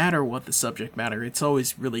 Like no matter what the subject matter, it's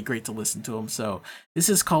always really great to listen to him. So this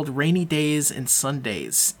is called Rainy Days and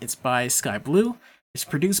Sundays. It's by Sky Blue. It's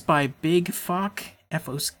produced by Big Fock,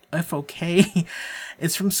 F-O-K.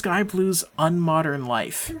 It's from Sky Blue's Unmodern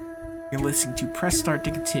Life. You're listening to Press Start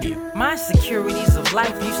to continue. My insecurities of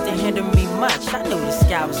life used to hinder me much. I knew the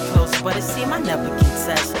sky was close, but it seemed I never get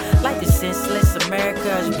touched. Like the senseless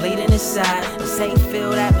America is bleeding inside. This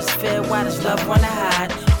hate-filled atmosphere, why does love wanna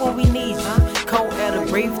hide? What we need, cold air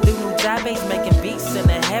to breathe through. New diabetes making beats in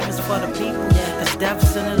the heavens for the people. Cause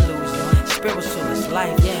death's an illusion. Spiritual is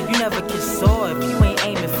life. You never can soar if you ain't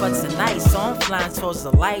aiming for tonight. So I'm flying towards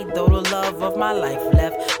the light, though the love of my life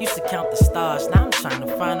left. Used to count the stars, now I'm trying to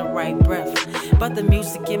find the right breath. But the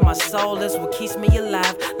music in my soul is what keeps me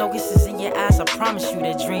alive. No kisses in your eyes, I promise you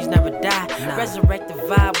that dreams never die. Resurrect the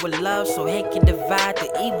vibe with love so hate can divide the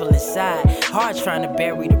evil inside. Hard trying to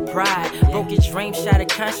bury the pride. Broken dreams, shattered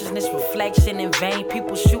consciousness, reflection in vain.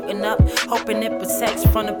 People shooting up, hoping it protects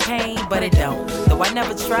from the pain, but it don't. Though I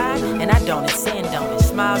never tried, and I don't intend on it.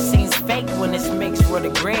 Smile seems fake when it's mixed with a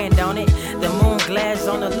grin, don't it? The moon glares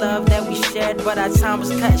on the love that we shared, but our time was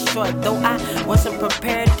cut short. Though I wasn't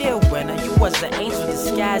prepared, dear winner, you was an angel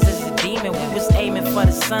disguised as a demon. We was aiming for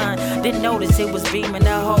the sun, didn't notice it was beaming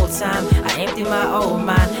the whole time. I emptied my old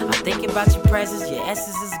mind. I'm thinking about your presence, your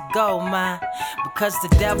essence is a gold mine. Because the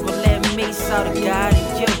devil let me, so the God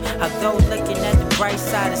in you. Although looking at the bright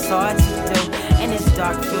side, it's hard to do. And it's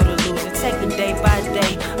dark, feel the losing, taking day by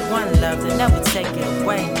day. One love to never take it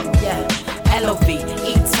away. Yeah. L.O.V.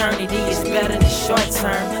 Eternity is better than short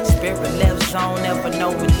term. Spirit lives on, never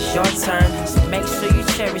know when it's your turn. So make sure you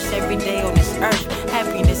cherish every day on this earth.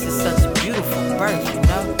 Happiness is such a beautiful birth, you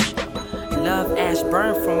know. Love ash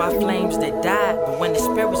burned from my flames that died. But when the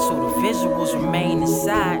spiritual, the visuals remain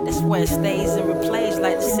inside. That's where it stays and replays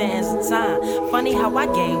like the sands of time. Funny how I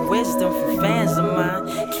gain wisdom from fans of mine.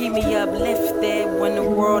 Keep me uplifted when the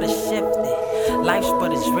world is shifted. Life's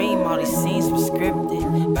but a dream, all these scenes were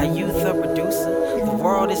scripted by you, the producer. The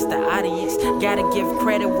world is the audience, gotta give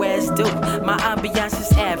credit where it's due. My ambiance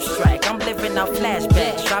is abstract, I'm living out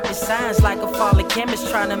flashbacks. Dropping signs like a fallen chemist,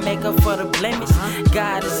 trying to make up for the blemish.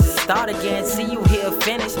 God is a starter, guarantee you he'll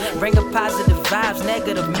finish. Bring a positive vibes,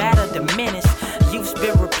 negative matter diminish. Youth's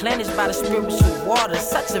been replenished by the spiritual water.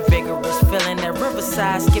 Such a vigorous feeling at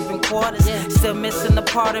Riverside, skipping quarters. Still missing a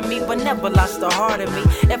part of me, but never lost the heart of me.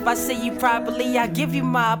 If I see you properly, I give you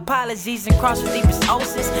my apologies and cross the deepest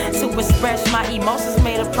oceans to express my emotions.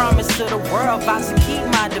 Made a promise to the world, about to keep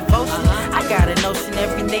my devotion. I got a notion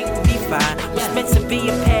everything will be fine. Was meant to be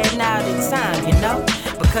a pair now in time, you know.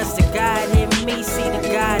 Because the God in me, see the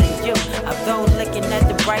God in you. Although looking at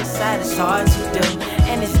the bright side, it's hard to do.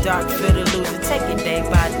 And it's dark, feel the loser, take it day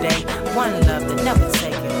by day. One love that never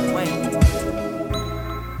take it away.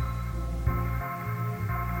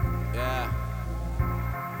 Yeah.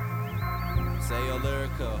 Say your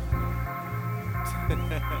lyrical.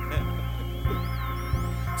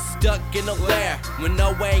 Stuck in a lair with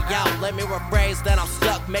no way out. Let me rephrase that I'm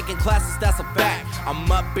stuck making classes, that's a fact.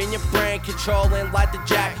 I'm up in your brain, controlling like the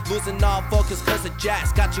jack. Losing all focus cause the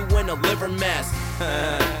jacks got you in a liver mess.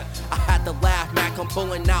 I had to laugh, Mac, I'm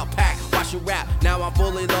pulling out pack. Watch should rap. Now I'm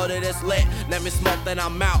fully loaded, it's lit. Let me smoke, then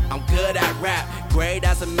I'm out. I'm good at rap. Great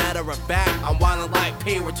as a matter of fact. I'm wildin' like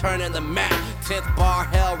P, returning the Mac. 10th bar,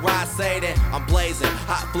 hell, ride Satan. I'm blazing,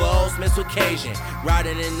 hot flows, mixed with Cajun.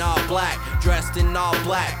 Riding in all black, dressed in all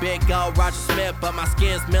black. Big old Roger Smith, but my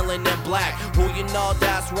skin's milling in black. Who you know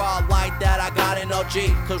that's raw like that? I got an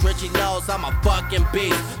OG, cause Richie knows I'm a fucking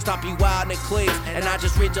beast. Stomp you out in cleats, and I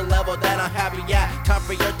just reach a level that I'm happy at. Time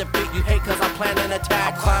for your defeat, you hate cause I'm planning an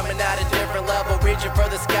attack. I'm climbing at a different level, reaching for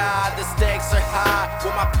the sky. The stakes are high,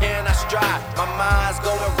 with my pen I stride. My mind's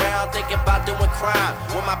going round, thinking about doing crime.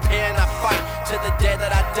 With my pen I fight, to the day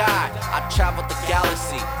that I die. I traveled the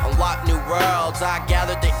galaxy, unlocked new worlds. I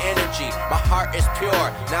gathered the energy, my heart is pure.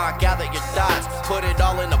 Now I gather your thoughts, put it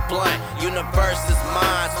all in a blunt. Universe is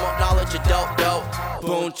mine, smoke knowledge of dope.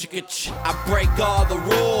 Boom, chicka ch. I break all the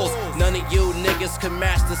rules. None of you niggas can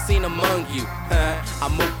match the scene among you. I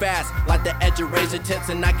move fast like the edge of razor tips,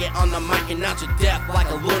 and I get on the mic and out your death like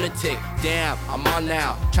a lunatic. Damn, I'm on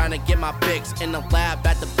now, trying to get my fix in the lab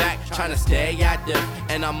at the back, trying to stay active.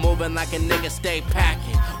 And I'm moving like a nigga stay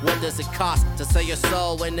packing. What does it cost to sell your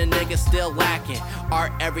soul when the nigga still lacking?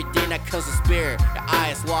 Art, everything that comes with spirit. Your eye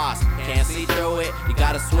is lost, can't see through it. You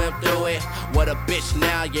gotta swim through it. What a bitch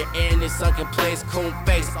now, you're in this sunken place. Coon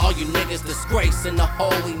face, all you niggas disgrace in the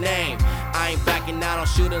holy name. I ain't backing out on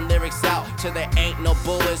shooting lyrics out till there ain't no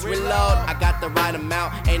bullets. Reload, I got the right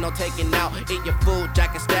amount, ain't no taking out. Eat your food,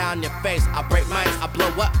 jacket style in your face. I break mics, I blow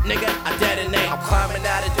up, nigga, I detonate. I'm climbing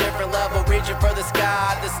at a different level, reaching for the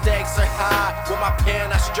sky. The stakes are high, with my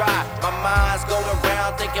pen I stride. My mind's going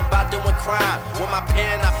round, thinking about doing crime. With my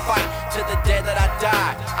pen I fight, to the day that I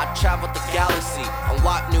die. I traveled the galaxy,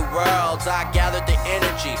 unlocked new worlds. I gathered the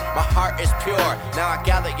energy, my heart is pure. Now I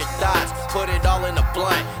gather your thoughts, put it all in a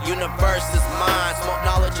blunt. Universe is mine, smoke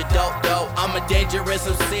knowledge of dope. I'm a dangerous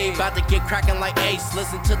MC, about to get cracking like Ace.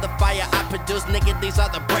 Listen to the fire I produce, nigga, these are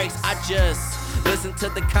the breaks. I just listen to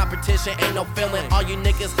the competition, ain't no feeling. All you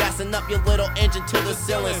niggas gassing up your little engine to the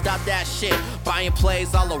ceiling. Stop that shit, buying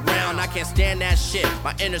plays all around. I can't stand that shit,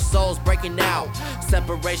 my inner soul's breaking out.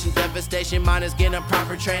 Separation, devastation, mine is getting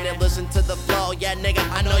proper training. Listen to the flow, yeah nigga,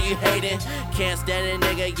 I know you hating. Can't stand it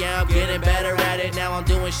nigga, yeah I'm getting better at it. Now I'm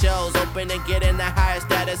doing shows, open and getting the highest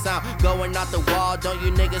status. I'm going off the wall, don't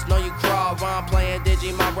you niggas know you crawl? I'm playing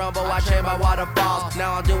Digi, my rumble, I train by waterfalls.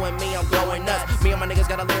 Now I'm doing me, I'm going nuts. Me and my niggas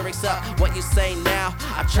got the lyrics up, what you say now?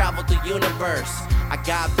 I traveled the universe, I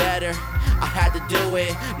got better, I had to do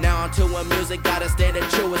it. Now I'm doing music, gotta stay the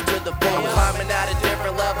truest to the form. I'm climbing at a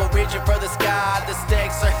different level, reaching for the sky. The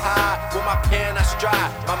stakes are high, with my pen I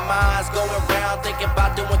stride. My mind's going round, thinking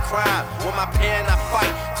about doing crime. With my pen I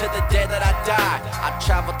fight, to the day that I die. I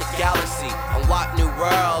traveled the galaxy, unlocked new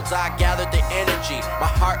worlds. I gathered the energy, my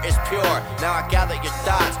heart is pure. Now I gather your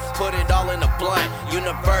thoughts, put it all in a blunt.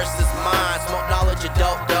 Universe is mine, smoke knowledge of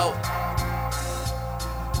dope.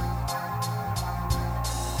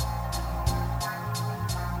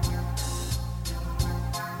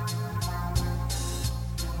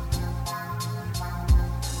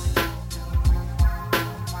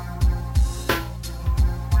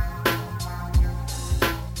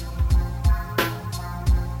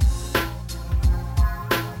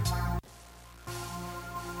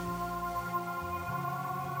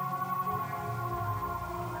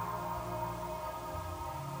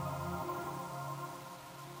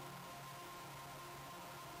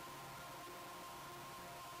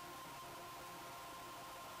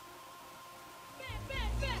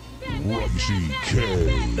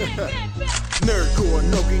 Nerdcore,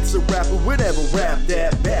 no gangsta rapper, whatever rap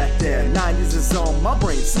that, back that. 90s is on my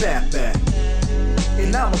brain, snap back.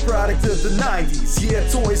 And I'm a product of the 90s, yeah,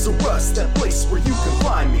 Toys R Us, that place where you can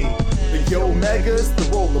find me. The Yo Megas, the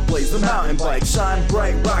rollerblades, the mountain bike, shine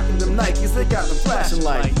bright, rocking them Nikes, they got them flashing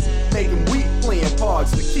lights. Making weak, playing pogs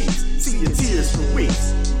for keeps, see your tears for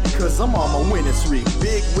weeks. Cause I'm on my winning streak.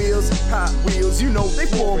 Big wheels, hot wheels, you know they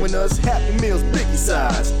forming us. Happy Meals, Biggie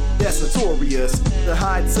size, that's notorious. The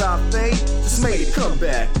high top fade just made it come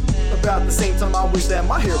back. About the same time I wish that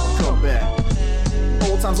my hair would come back.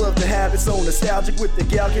 Old times love to have it, so nostalgic with the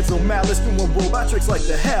gal kids on malice, doing robot tricks like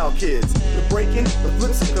the Hal kids. The breaking, the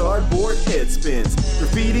flips of cardboard head spins,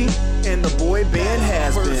 graffiti, and the boy band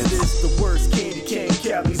has been. First is the worst, candy cane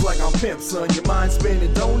Cali's like I'm pimp, son. Your mind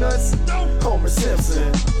spinning donuts, Homer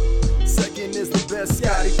Simpson. Second is the best,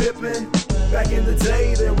 Scottie Pippen. Back in the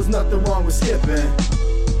day, there was nothing wrong with skipping.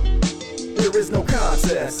 There is no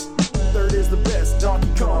contest. Third is the best, Donkey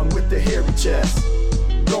Kong with the hairy chest.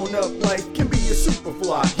 Grown up life can be a super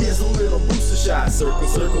fly. Here's a little booster shot. Circle,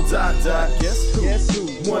 circle, dot, dot. Guess who? Guess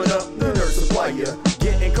who? One up, the nerd supplier.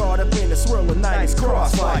 Getting caught up in the swirl of 90s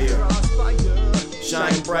crossfire.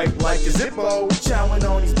 Shine bright like a Zippo, chowing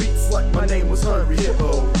on these beats like my name was Hungry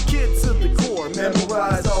Hippo. Kid to the core,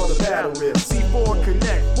 memorize all the battle riffs. C4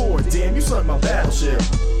 Connect 4, damn you sunk my battleship.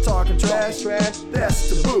 Talking trash,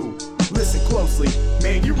 that's taboo. Listen closely,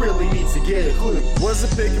 man, you really need to get a clue.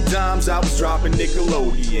 Wasn't picking dimes, I was dropping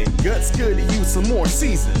Nickelodeon. Guts could use some more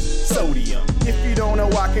seasoned sodium. If you don't know,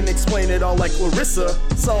 I can explain it all like Clarissa.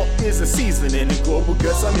 Salt is a seasoning, and Global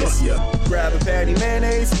Guts, I miss ya. Grab a patty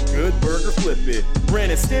mayonnaise, good burger, flip it. Ren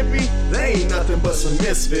and Stimpy, they ain't nothing but some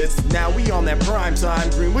misfits. Now we on that prime time,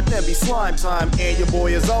 green with them be slime time. And your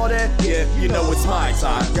boy is all that, yeah, you know it's my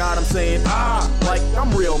time. God, I'm saying, like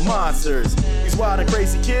I'm real monsters. These wild and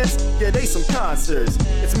crazy kids, yeah, they some concerts.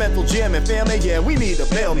 It's mental jamming, family, yeah, we need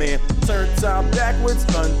a mailman. Turn time backwards,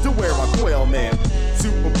 underwear my quail man.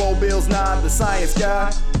 Super Bowl bills, nah, the science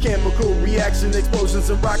guy. Chemical reaction, explosions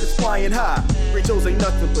and rockets flying high. Rachel's ain't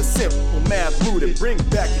nothing but simple math rooted. Bring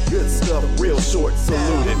back the good stuff, real short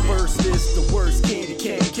saluted. First is the worst candy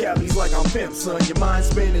cane cabbies like I'm Pimp, son. Your mind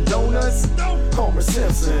spinning donuts? Homer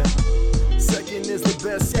Simpson. Second is the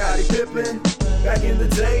best Scottie Pippen. Back in the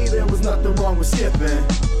day, there was nothing wrong with skipping.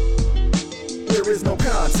 There is no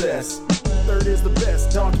contest. Third is the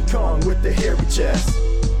best Donkey Kong with the hairy chest.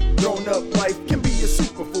 Grown up life can be a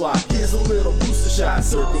super fly. Here's a little booster shot.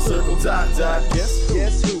 Circle, circle, dot, dot. Guess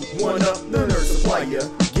who? One up the nerd supplier.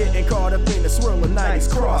 Getting caught up in the swirling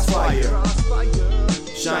 90s crossfire.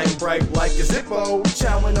 Shine bright like a Zippo,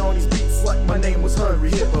 chowing on these beats like my name was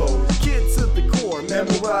Hungry Hippo. Kid to the core,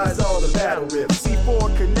 memorize all the battle riffs.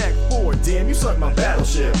 C4 Connect 4, damn you sunk my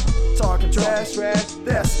battleship. Talking trash,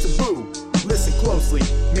 that's taboo. Listen closely,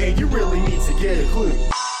 man, you really need to get a clue.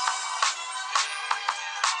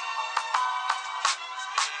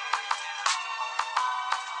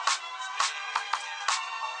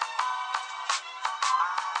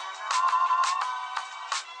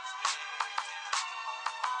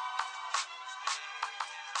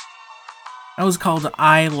 That was called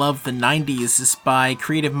I Love the 90s. This by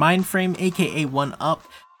Creative Mindframe, aka 1UP,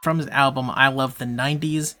 from his album I Love the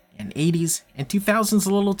 90s and 80s and 2000s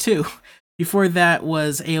a little too. Before that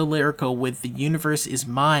was AO Lyrical with The Universe Is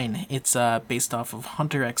Mine. It's based off of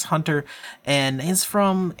Hunter x Hunter and is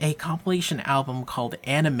from a compilation album called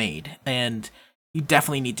Animade, and you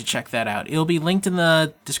definitely need to check that out. It'll be linked in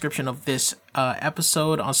the description of this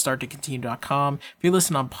episode on starttocontinue.com. If you're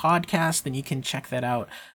listening on podcast, then you can check that out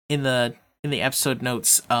in the episode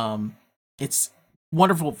notes. It's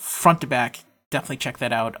wonderful front to back. Definitely check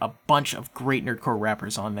that out. A bunch of great nerdcore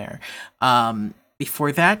rappers on there.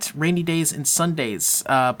 Before that, Rainy Days and Sundays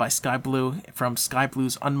by Sky Blue from Sky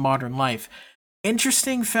Blue's Unmodern Life.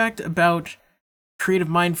 Interesting fact about Creative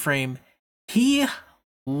Mindframe, he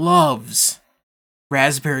loves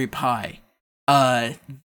Raspberry Pi.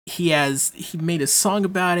 He made a song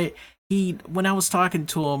about it. When I was talking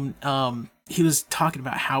to him, he was talking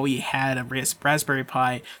about how he had a Raspberry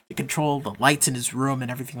Pi to control the lights in his room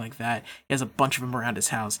and everything like that. He has a bunch of them around his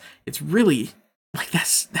house. It's really, like, that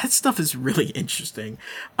stuff is really interesting.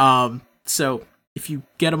 So if you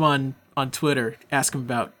get him on Twitter, ask him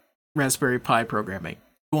about Raspberry Pi programming.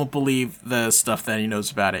 You won't believe the stuff that he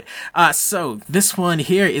knows about it. So this one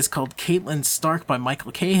here is called Caitlin Stark by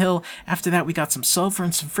Michael Cahill. After that, we got some Sulfur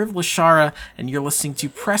and some Frivolous Shara, and you're listening to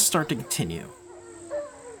Press Start to Continue.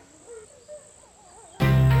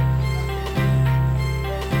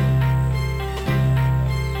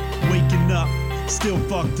 Waking up, still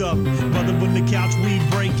fucked up. Brother on the couch, we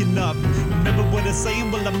breaking up. Remember what I'm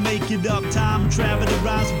saying? Well, I make it up. Time travel to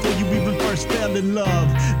rise before you even first fell in love.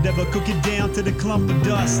 Never cook it down to the clump of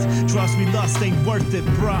dust. Trust me, lust ain't worth it,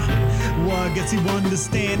 bruh. Well, I guess you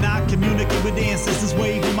understand. I communicate with ancestors,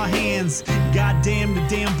 waving my hands. Goddamn, the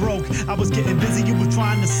damn broke. I was getting busy, you were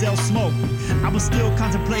trying to sell smoke. I was still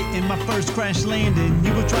contemplating my first crash landing.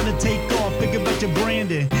 You were trying to take off, think about your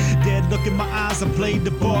branding. Dead look in my eyes, I played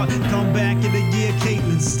the part. Come back in a year,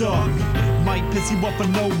 Caitlin Stark. Might piss you off for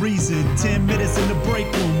no reason. 10 minutes in the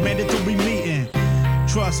break room, mandatory meeting.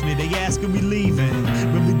 Trust me, they ask when we leaving.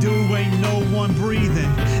 When we do, ain't no one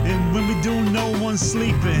breathing. And when we do, no one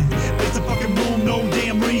sleeping. It's a fucking room, no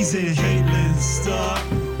damn reason. Caitlin Stark.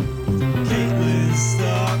 Caitlin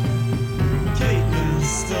Stark. Caitlin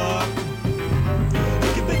Stark.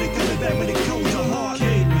 You better come back when it comes to heart.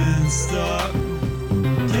 Caitlin Stark.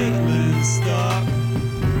 Caitlin Stark.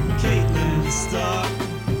 Caitlin Stark.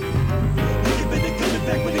 You better come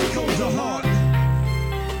back when it comes to heart.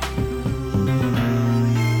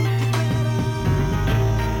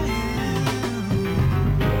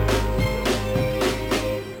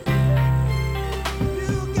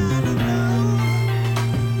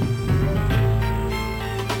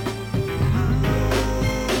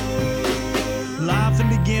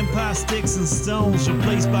 pie sticks and stones,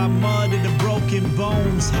 replaced by mud and the broken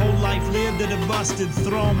bones. Whole life lived at a busted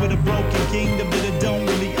throne with a broken kingdom that it don't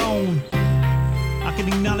really own. I can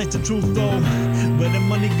acknowledge the truth though. Where the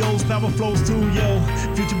money goes, power flows too, yo.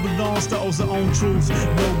 Future belongs to those that own truth.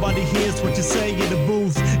 Nobody hears what you say in the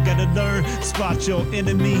booth. Gotta learn, spot your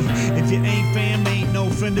enemy. If you ain't fam, ain't no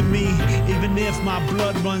friend of me. Even if my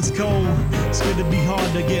blood runs cold, it's gonna be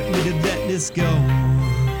hard to get me to let this go.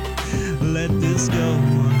 Let this go.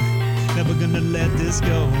 Never gonna let this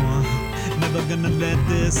go. Never gonna let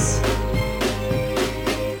this.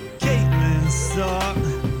 Caitlin Stark.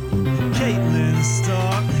 Caitlin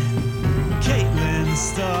Stark. Caitlin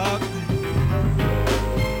Stark.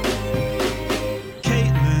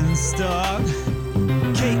 Caitlin Stark.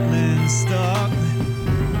 Caitlin Stark.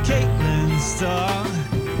 Caitlin Stark.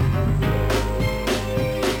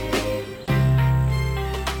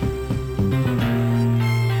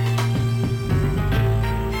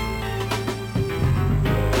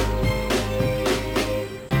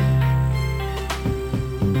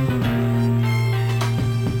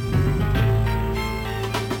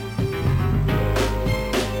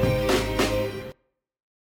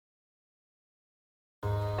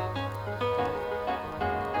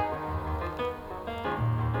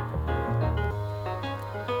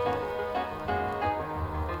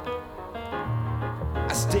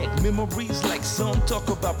 Memories like some talk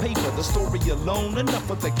about paper, the story alone, enough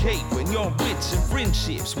of the cake. When you're rich and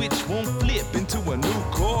friendships, which won't flip into a new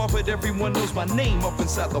car, but everyone knows my name up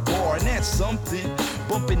inside the bar, and that's something.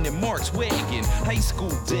 Bumping in Mark's wagon, high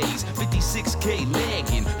school days, 56K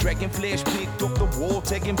lagging, dragging flash picked off the wall,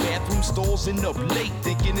 taking bathroom stalls, and up late,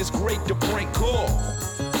 thinking it's great to prank call.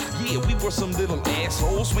 Yeah, we were some little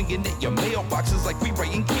assholes swinging at your mailboxes like we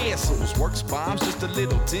writing castles. Works bombs, just a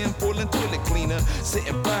little tin foil and toilet cleaner,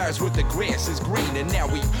 setting fires where the grass is green. And now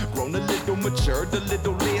we've grown a little, matured a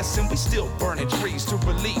little less, and we still burning trees to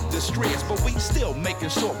relieve the stress. But we still making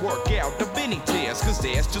short work out of any task, cause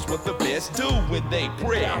that's just what the best do when they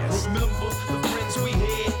press. I remember the friends we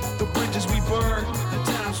had, the bridges we burned, the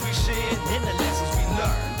times we shared, and the lessons we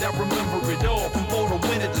learned. I remember it all from fall to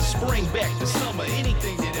winter to spring, back to summer,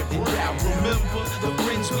 anything that it brought. I remember the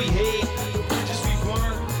friends we had, the bridges we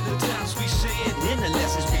burned, the times we shared, and the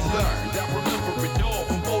lessons we learned. I remember it all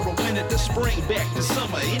from fall to winter to spring, back to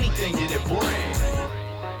summer, anything that it brings.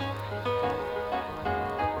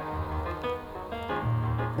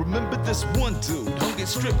 Remember this one dude hung at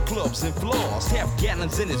strip clubs and floors, half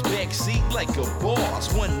gallons in his backseat like a boss.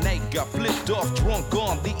 One night got flipped off drunk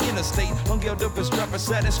on the interstate, hung out up his driver's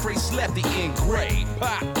side and straight slapped the end grade.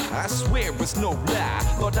 Pop, I swear it's no lie,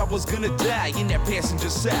 thought I was gonna die in that passenger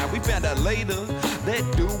side. We found out later that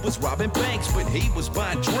dude was robbing banks, but he was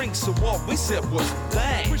buying drinks, so all we said was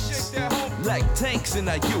thanks. Like tanks in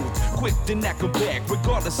our youth, quick to knock 'em back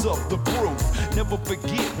regardless of the proof. Never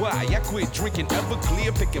forget why I quit drinking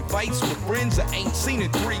Everclear, picking fights with friends I ain't seen in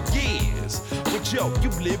 3 years. But yo, you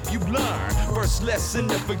live, you learn. First lesson,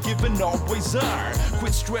 never give and always earn.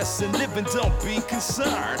 Quit stressing, living, don't be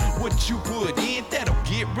concerned. What you put in, that'll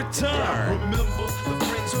get returned. Remember the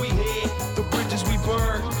friends we had, the bridges we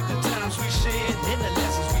burned, the times we shared, and the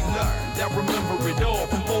lessons we learned. I remember it all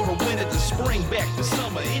from fall to winter to spring, back to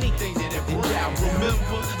summer, anything that it brought. I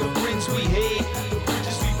remember the friends we had, the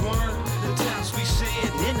bridges we burned, the times we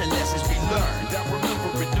shared, and the lessons we learned. I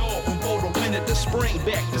remember it all from fall to winter to spring,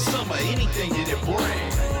 back to summer, anything that it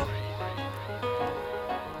brings.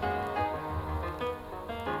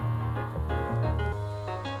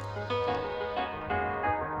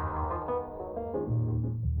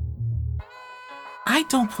 I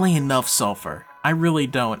don't play enough Sulfur. I really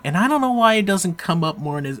don't. And I don't know why it doesn't come up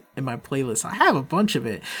more in my playlist. I have a bunch of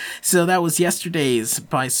it. So that was Yesterday's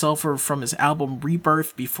by Sulfur from his album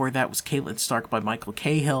Rebirth. Before that was Caitlin Stark by Michael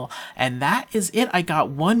Cahill. And that is it. I got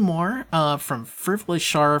one more from Frivolous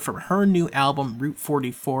Shara from her new album Route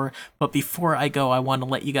 44. But before I go, I want to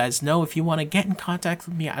let you guys know, if you want to get in contact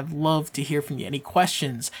with me, I'd love to hear from you. Any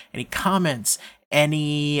questions, any comments,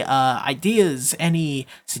 any ideas, any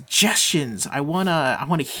suggestions. I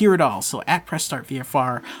wanna hear it all. So at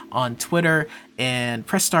PressStartVFR on Twitter, and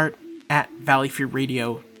PressStart at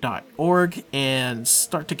ValleyFreeRadio.org and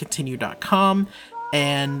StartToContinue.com.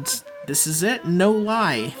 And this is it. No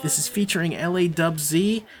lie. This is featuring LA Dub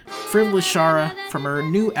Z, Frivolous Shara from her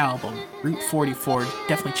new album Route 44.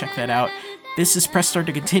 Definitely check that out. This is Press Start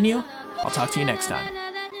to Continue. I'll talk to you next time.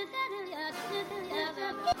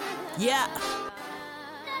 Yeah.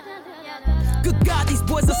 Good God, these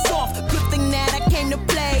boys are soft. Good thing that I came to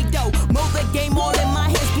play, though. Mold the game all in my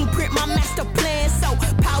hands, blueprint my master plan. So,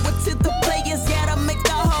 power to the players, yeah, to make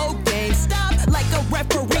the whole game stop. Like a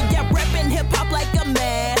referee, yeah, reppin' hip hop like a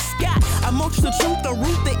master.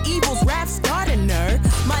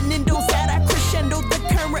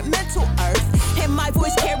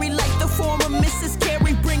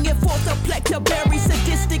 to bury,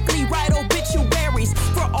 sadistically write obituaries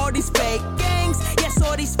for all these fake gangs, yes,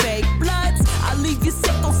 all these fake bloods. I leave you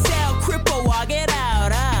sick on cell, cripple, I get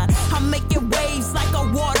out. I'm making waves like a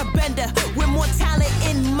water bender with more talent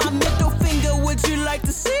in my middle finger. Would you like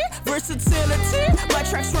to see versatility? My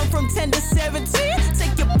tracks run from 10 to 17.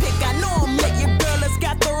 Take your pick, I know I'm lit. Your girl has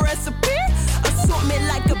got the recipe. Assortment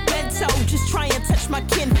like a bento. Just try and touch my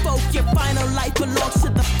kinfolk. Your final life belongs to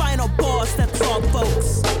the final boss. That's all,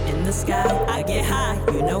 folks. In the sky, I get high.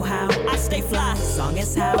 You know how I stay fly. Song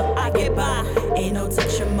is how I get by. Ain't no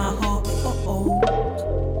touching my heart.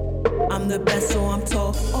 I'm the best, so I'm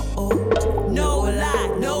told. No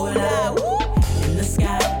lie, no lie. Woo. In the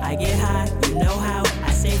sky, I get high. You know how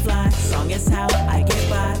I stay fly. Song is how I get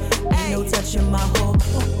by. Ain't no touching my heart.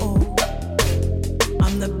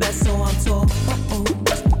 I'm the best, so I'm told.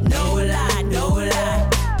 No lie, no lie.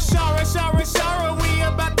 Shara, we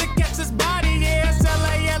about to catch this body. Yeah, it's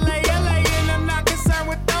LA, and I'm not concerned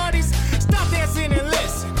with 30s. Stop dancing and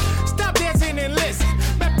listen. Stop dancing and listen.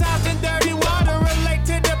 Baptized in dirty water, relate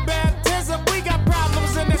to the baptism. We got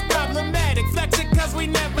problems and it's problematic. Flex it cause we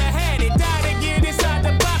never had it. Died to get inside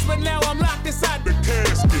the box, but now I'm locked inside the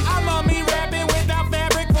casket. I'm on me rapping without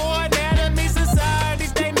fabric for anatomy.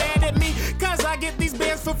 Societies, they mad at me cause I get these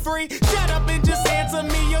bands for free. Shut up and just answer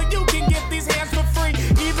me, or you can get these hands for free.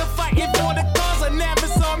 Either fighting for the cause or never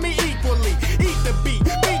saw me equally. Eat the beat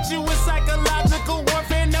you with psychological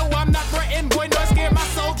warfare. No, I'm not threatened, boy, no scared. My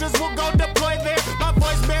soldiers will go deploy there. My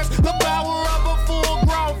voice bears the power of a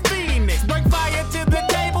full-grown phoenix. Bring fire to the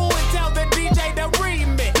table and tell the DJ to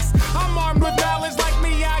remix. I'm armed with knowledge like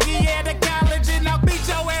Miyagi at a college, and I'll beat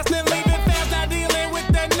your ass and leave it fast, not dealing with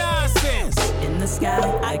the nonsense. In the sky,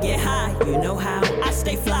 I get high. You know how I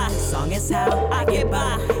stay fly. Song is how I get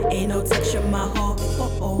by. Ain't no touching my heart.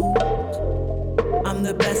 I'm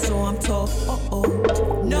the best, so I'm told.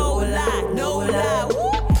 No lie, no lie.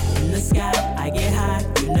 Woo. In the sky, I get high.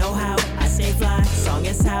 You know how I stay fly. Song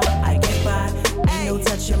is how I get by. Ain't no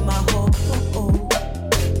touching my heart.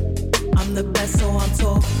 I'm the best, so I'm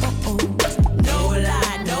told. No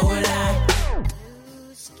lie, no lie.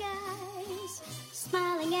 Blue skies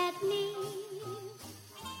smiling at me.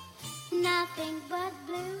 Nothing but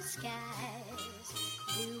blue skies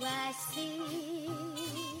do I see.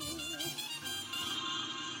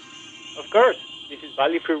 Of course, this is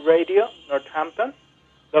Valley Free Radio, Northampton,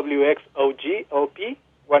 WXOG LP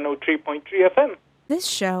 103.3 FM. This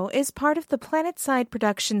show is part of the PlanetSide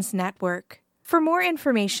Productions Network. For more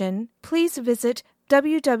information, please visit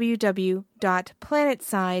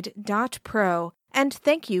www.planetside.pro, and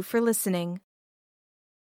thank you for listening.